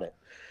since I got it.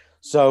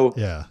 So,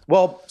 yeah.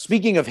 Well,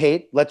 speaking of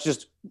hate, let's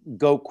just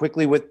go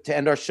quickly to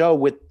end our show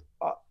with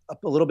a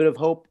little bit of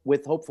hope,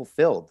 with Hope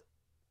Fulfilled.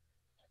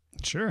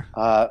 Sure.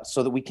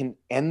 So that we can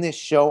end this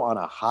show on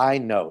a high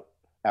note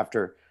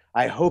after.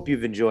 I hope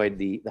you've enjoyed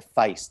the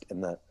feist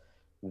and the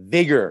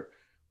vigor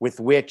with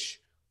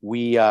which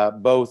we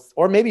both,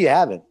 or maybe you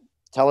haven't.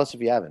 Tell us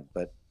if you haven't,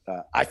 but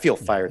I feel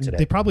fire today.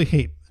 They probably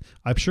hate.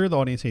 I'm sure the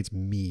audience hates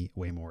me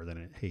way more than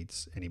it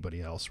hates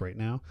anybody else right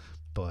now.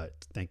 But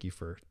thank you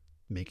for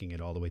making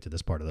it all the way to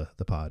this part of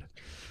the pod.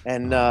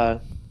 And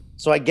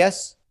so I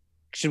guess,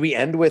 should we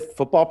end with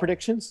football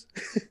predictions?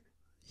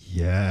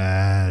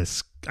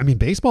 Yes. I mean,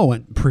 baseball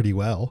went pretty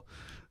well.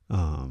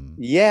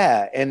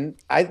 Yeah.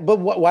 But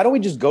why don't we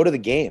just go to the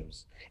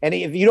games? And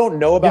if you don't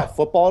know about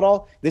football at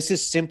all, this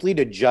is simply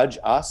to judge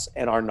us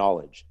and our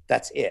knowledge.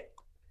 That's it.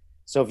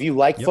 So if you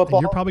like football,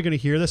 and you're probably going to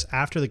hear this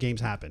after the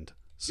games happened.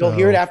 So, you'll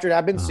hear it after it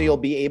happens. So you'll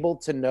be able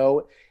to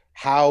know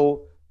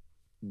how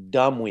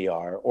dumb we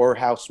are or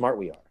how smart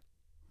we are,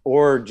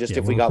 or just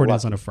if we got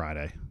lucky. On a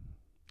Friday.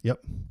 Yep.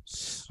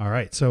 All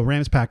right. So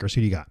Rams, Packers,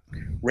 who do you got?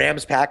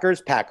 Rams,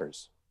 Packers.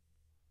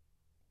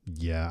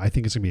 Yeah, I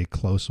think it's gonna be a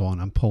close one.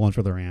 I'm pulling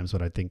for the Rams,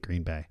 but I think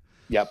Green Bay.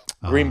 Yep,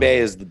 Green Bay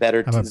is the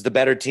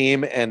better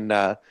team, and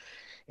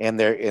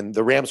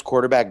the Rams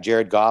quarterback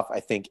Jared Goff,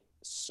 I think,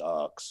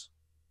 sucks.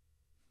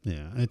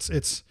 Yeah, it's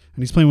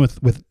and he's playing with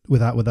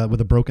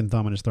a broken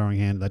thumb in his throwing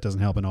hand. That doesn't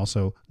help, and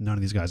also none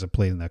of these guys have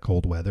played in that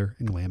cold weather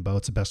in Lambeau.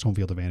 It's the best home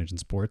field advantage in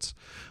sports.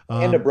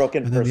 And a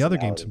broken. And then the other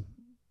game.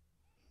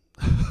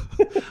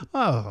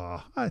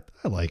 Oh, I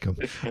like him.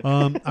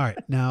 All right,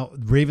 now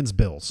Ravens,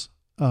 Bills.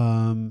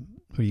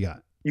 Who you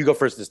got? You go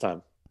first this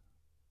time.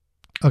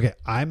 Okay,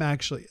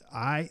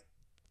 I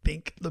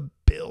think the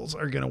Bills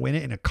are going to win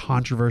it in a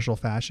controversial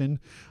fashion.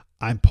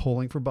 I'm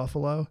pulling for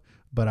Buffalo,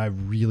 but I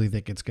really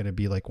think it's going to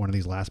be like one of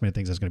these last minute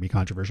things that's going to be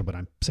controversial, but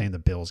I'm saying the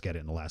Bills get it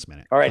in the last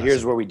minute. All right,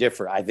 here's where we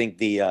differ. I think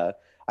the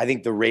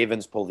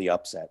Ravens pull the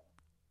upset.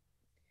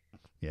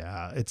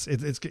 Yeah, it's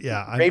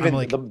yeah.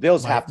 The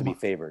Bills have to be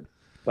favored,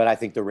 but I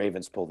think the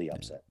Ravens pull the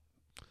upset.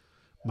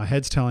 My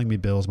head's telling me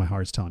Bills, my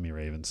heart's telling me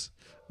Ravens.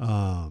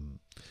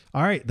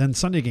 All right, then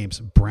Sunday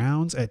games.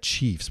 Browns at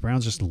Chiefs.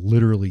 Browns just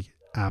literally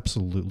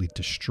absolutely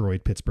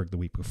destroyed Pittsburgh the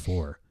week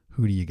before.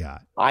 Who do you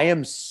got? I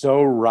am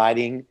so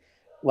riding,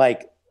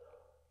 like,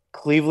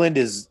 Cleveland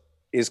is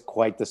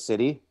quite the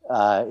city.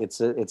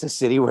 It's a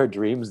city where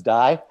dreams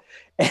die,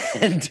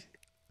 and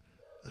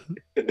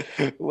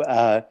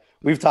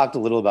we've talked a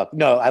little about.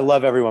 No, I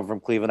love everyone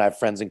from Cleveland. I have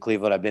friends in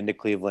Cleveland. I've been to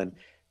Cleveland.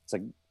 It's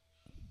like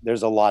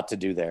there's a lot to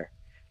do there.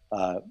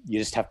 You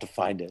just have to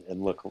find it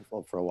and look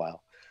for a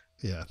while.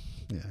 Yeah.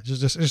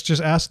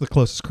 Just ask the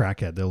closest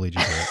crackhead; they'll lead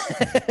you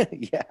to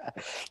it. Yeah,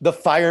 the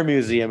fire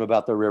museum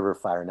about the river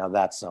fire. Now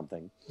that's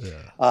something.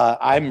 Yeah.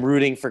 I'm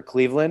rooting for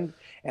Cleveland,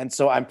 and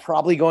so I'm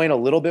probably going a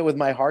little bit with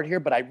my heart here,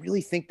 but I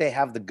really think they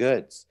have the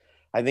goods.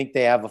 I think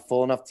they have a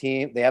full enough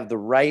team. They have the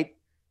right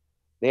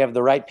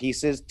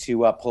pieces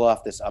to pull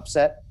off this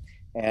upset.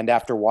 And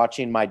after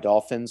watching my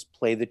Dolphins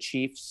play the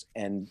Chiefs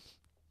and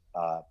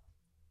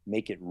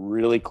make it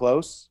really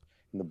close,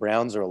 and the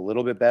Browns are a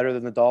little bit better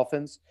than the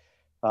Dolphins.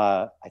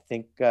 I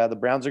think the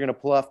Browns are going to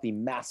pull off the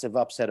massive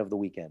upset of the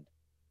weekend.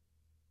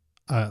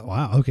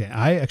 Wow. Okay.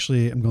 I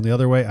actually am going the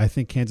other way. I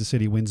think Kansas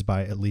City wins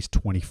by at least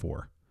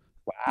 24.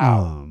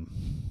 Wow.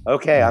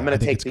 Okay. Yeah, I'm going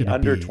to take the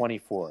under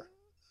 24.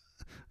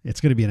 It's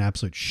going to be an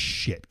absolute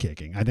shit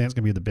kicking. I think it's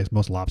going to be the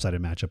most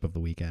lopsided matchup of the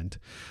weekend.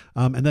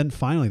 And then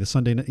finally, the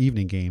Sunday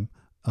evening game,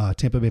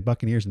 Tampa Bay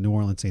Buccaneers and New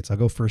Orleans Saints. I'll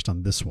go first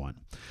on this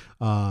one.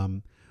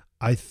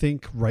 I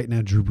think right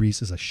now Drew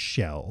Brees is a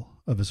shell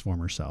of his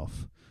former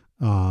self.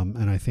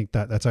 And I think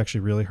that's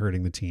actually really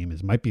hurting the team.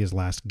 It might be his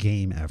last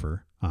game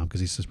ever because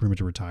he's just rumored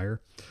to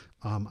retire.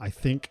 I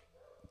think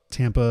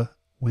Tampa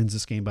wins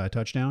this game by a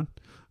touchdown.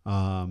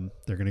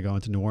 They're going to go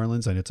into New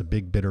Orleans, and it's a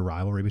big, bitter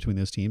rivalry between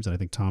those teams. And I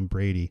think Tom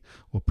Brady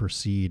will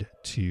proceed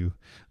to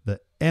the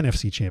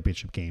NFC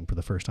Championship game for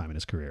the first time in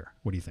his career.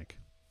 What do you think?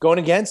 Going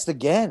against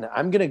again,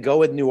 I'm going to go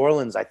with New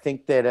Orleans. I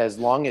think that as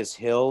long as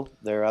Hill,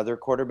 their other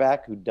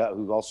quarterback,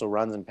 who also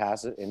runs and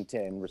passes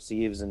and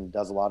receives and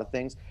does a lot of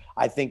things,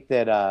 I think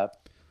that I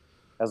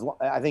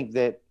think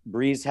that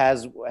Breeze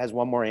has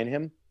one more in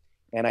him,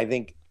 and I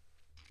think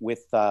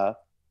with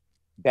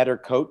better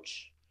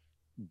coach,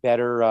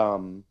 better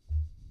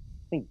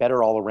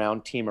better all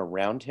around team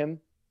around him,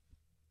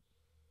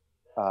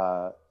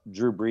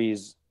 Drew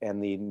Brees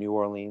and the New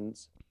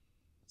Orleans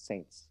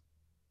Saints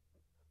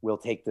will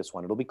take this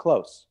one. It'll be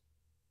close.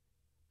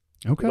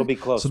 Okay. It'll be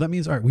close. So that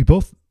means, all right, we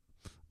both.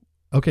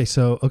 Okay.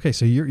 So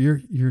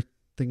you're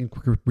thinking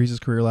Breeze's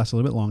career lasts a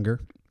little bit longer.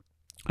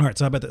 All right.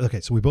 So how about that?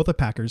 Okay. So we both have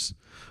Packers.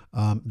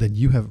 Then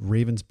you have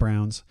Ravens,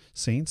 Browns,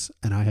 Saints,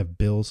 and I have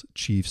Bills,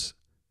 Chiefs,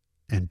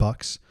 and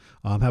Bucks.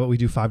 How about we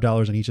do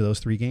 $5 on each of those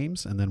three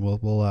games, and then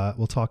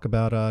we'll talk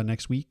about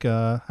next week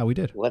how we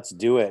did. Let's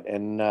do it.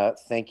 And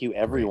thank you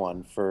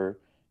everyone for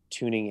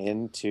tuning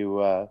in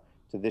to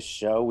this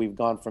show. We've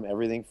gone from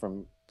everything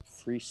from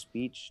free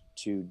speech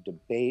to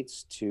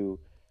debates to,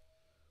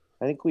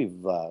 I think we've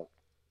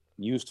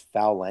used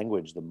foul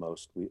language the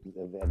most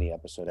of any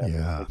episode ever.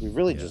 Yeah, like we've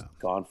really just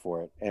gone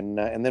for it. And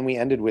then we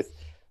ended with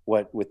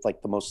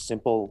like the most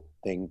simple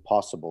thing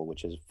possible,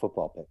 which is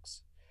football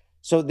picks.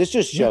 So this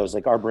just shows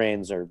like our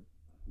brains are,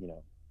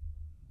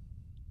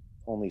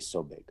 only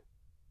so big.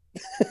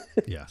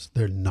 Yes,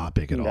 they're not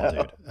big at all,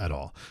 dude, at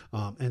all.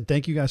 And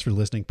thank you guys for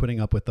listening,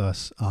 putting up with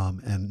us,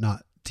 and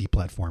not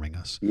deplatforming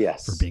us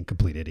for being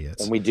complete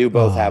idiots. And we do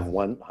both have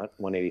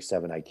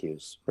 187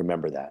 IQs.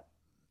 Remember that.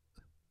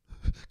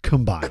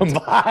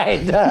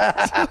 Combined.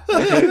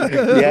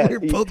 Yeah, we're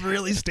both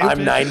really stupid.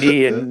 I'm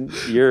 90 and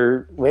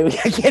you're wait,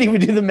 I can't even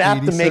do the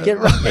math 87. To make it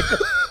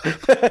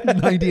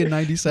right. 90 and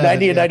 97.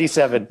 90 and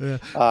 97.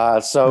 Yeah.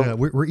 So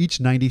we're each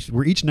 90.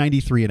 We're each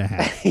 93 and a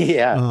half.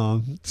 Yeah.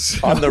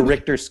 So. On the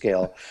Richter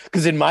scale,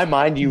 because in my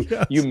mind, you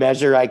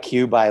measure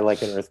IQ by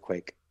like an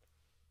earthquake.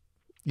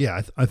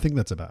 Yeah, I think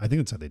that's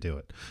how they do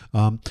it.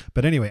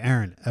 But anyway,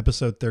 Aaron,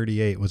 episode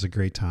 38 was a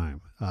great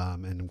time,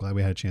 and I'm glad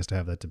we had a chance to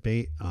have that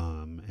debate.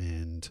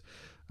 And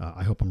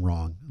I hope I'm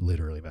wrong,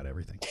 literally about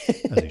everything,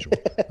 as usual.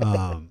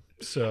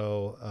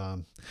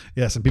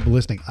 Some people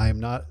listening, I am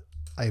not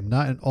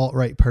an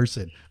alt-right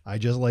person. I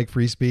just like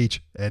free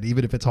speech, and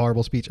even if it's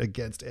horrible speech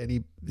against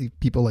any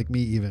people like me,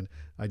 even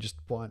I just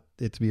want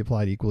it to be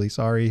applied equally.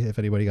 Sorry if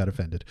anybody got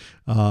offended.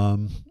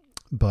 I'll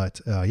talk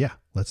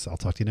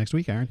to you next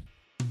week, Aaron.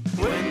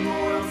 When the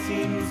world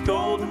seems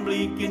cold and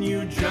bleak and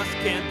you just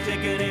can't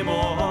take it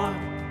anymore,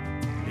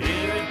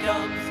 here it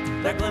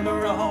comes, that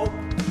glimmer of hope.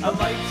 A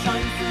light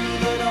shines through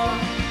the door.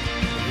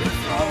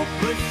 It's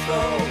hopeless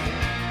so.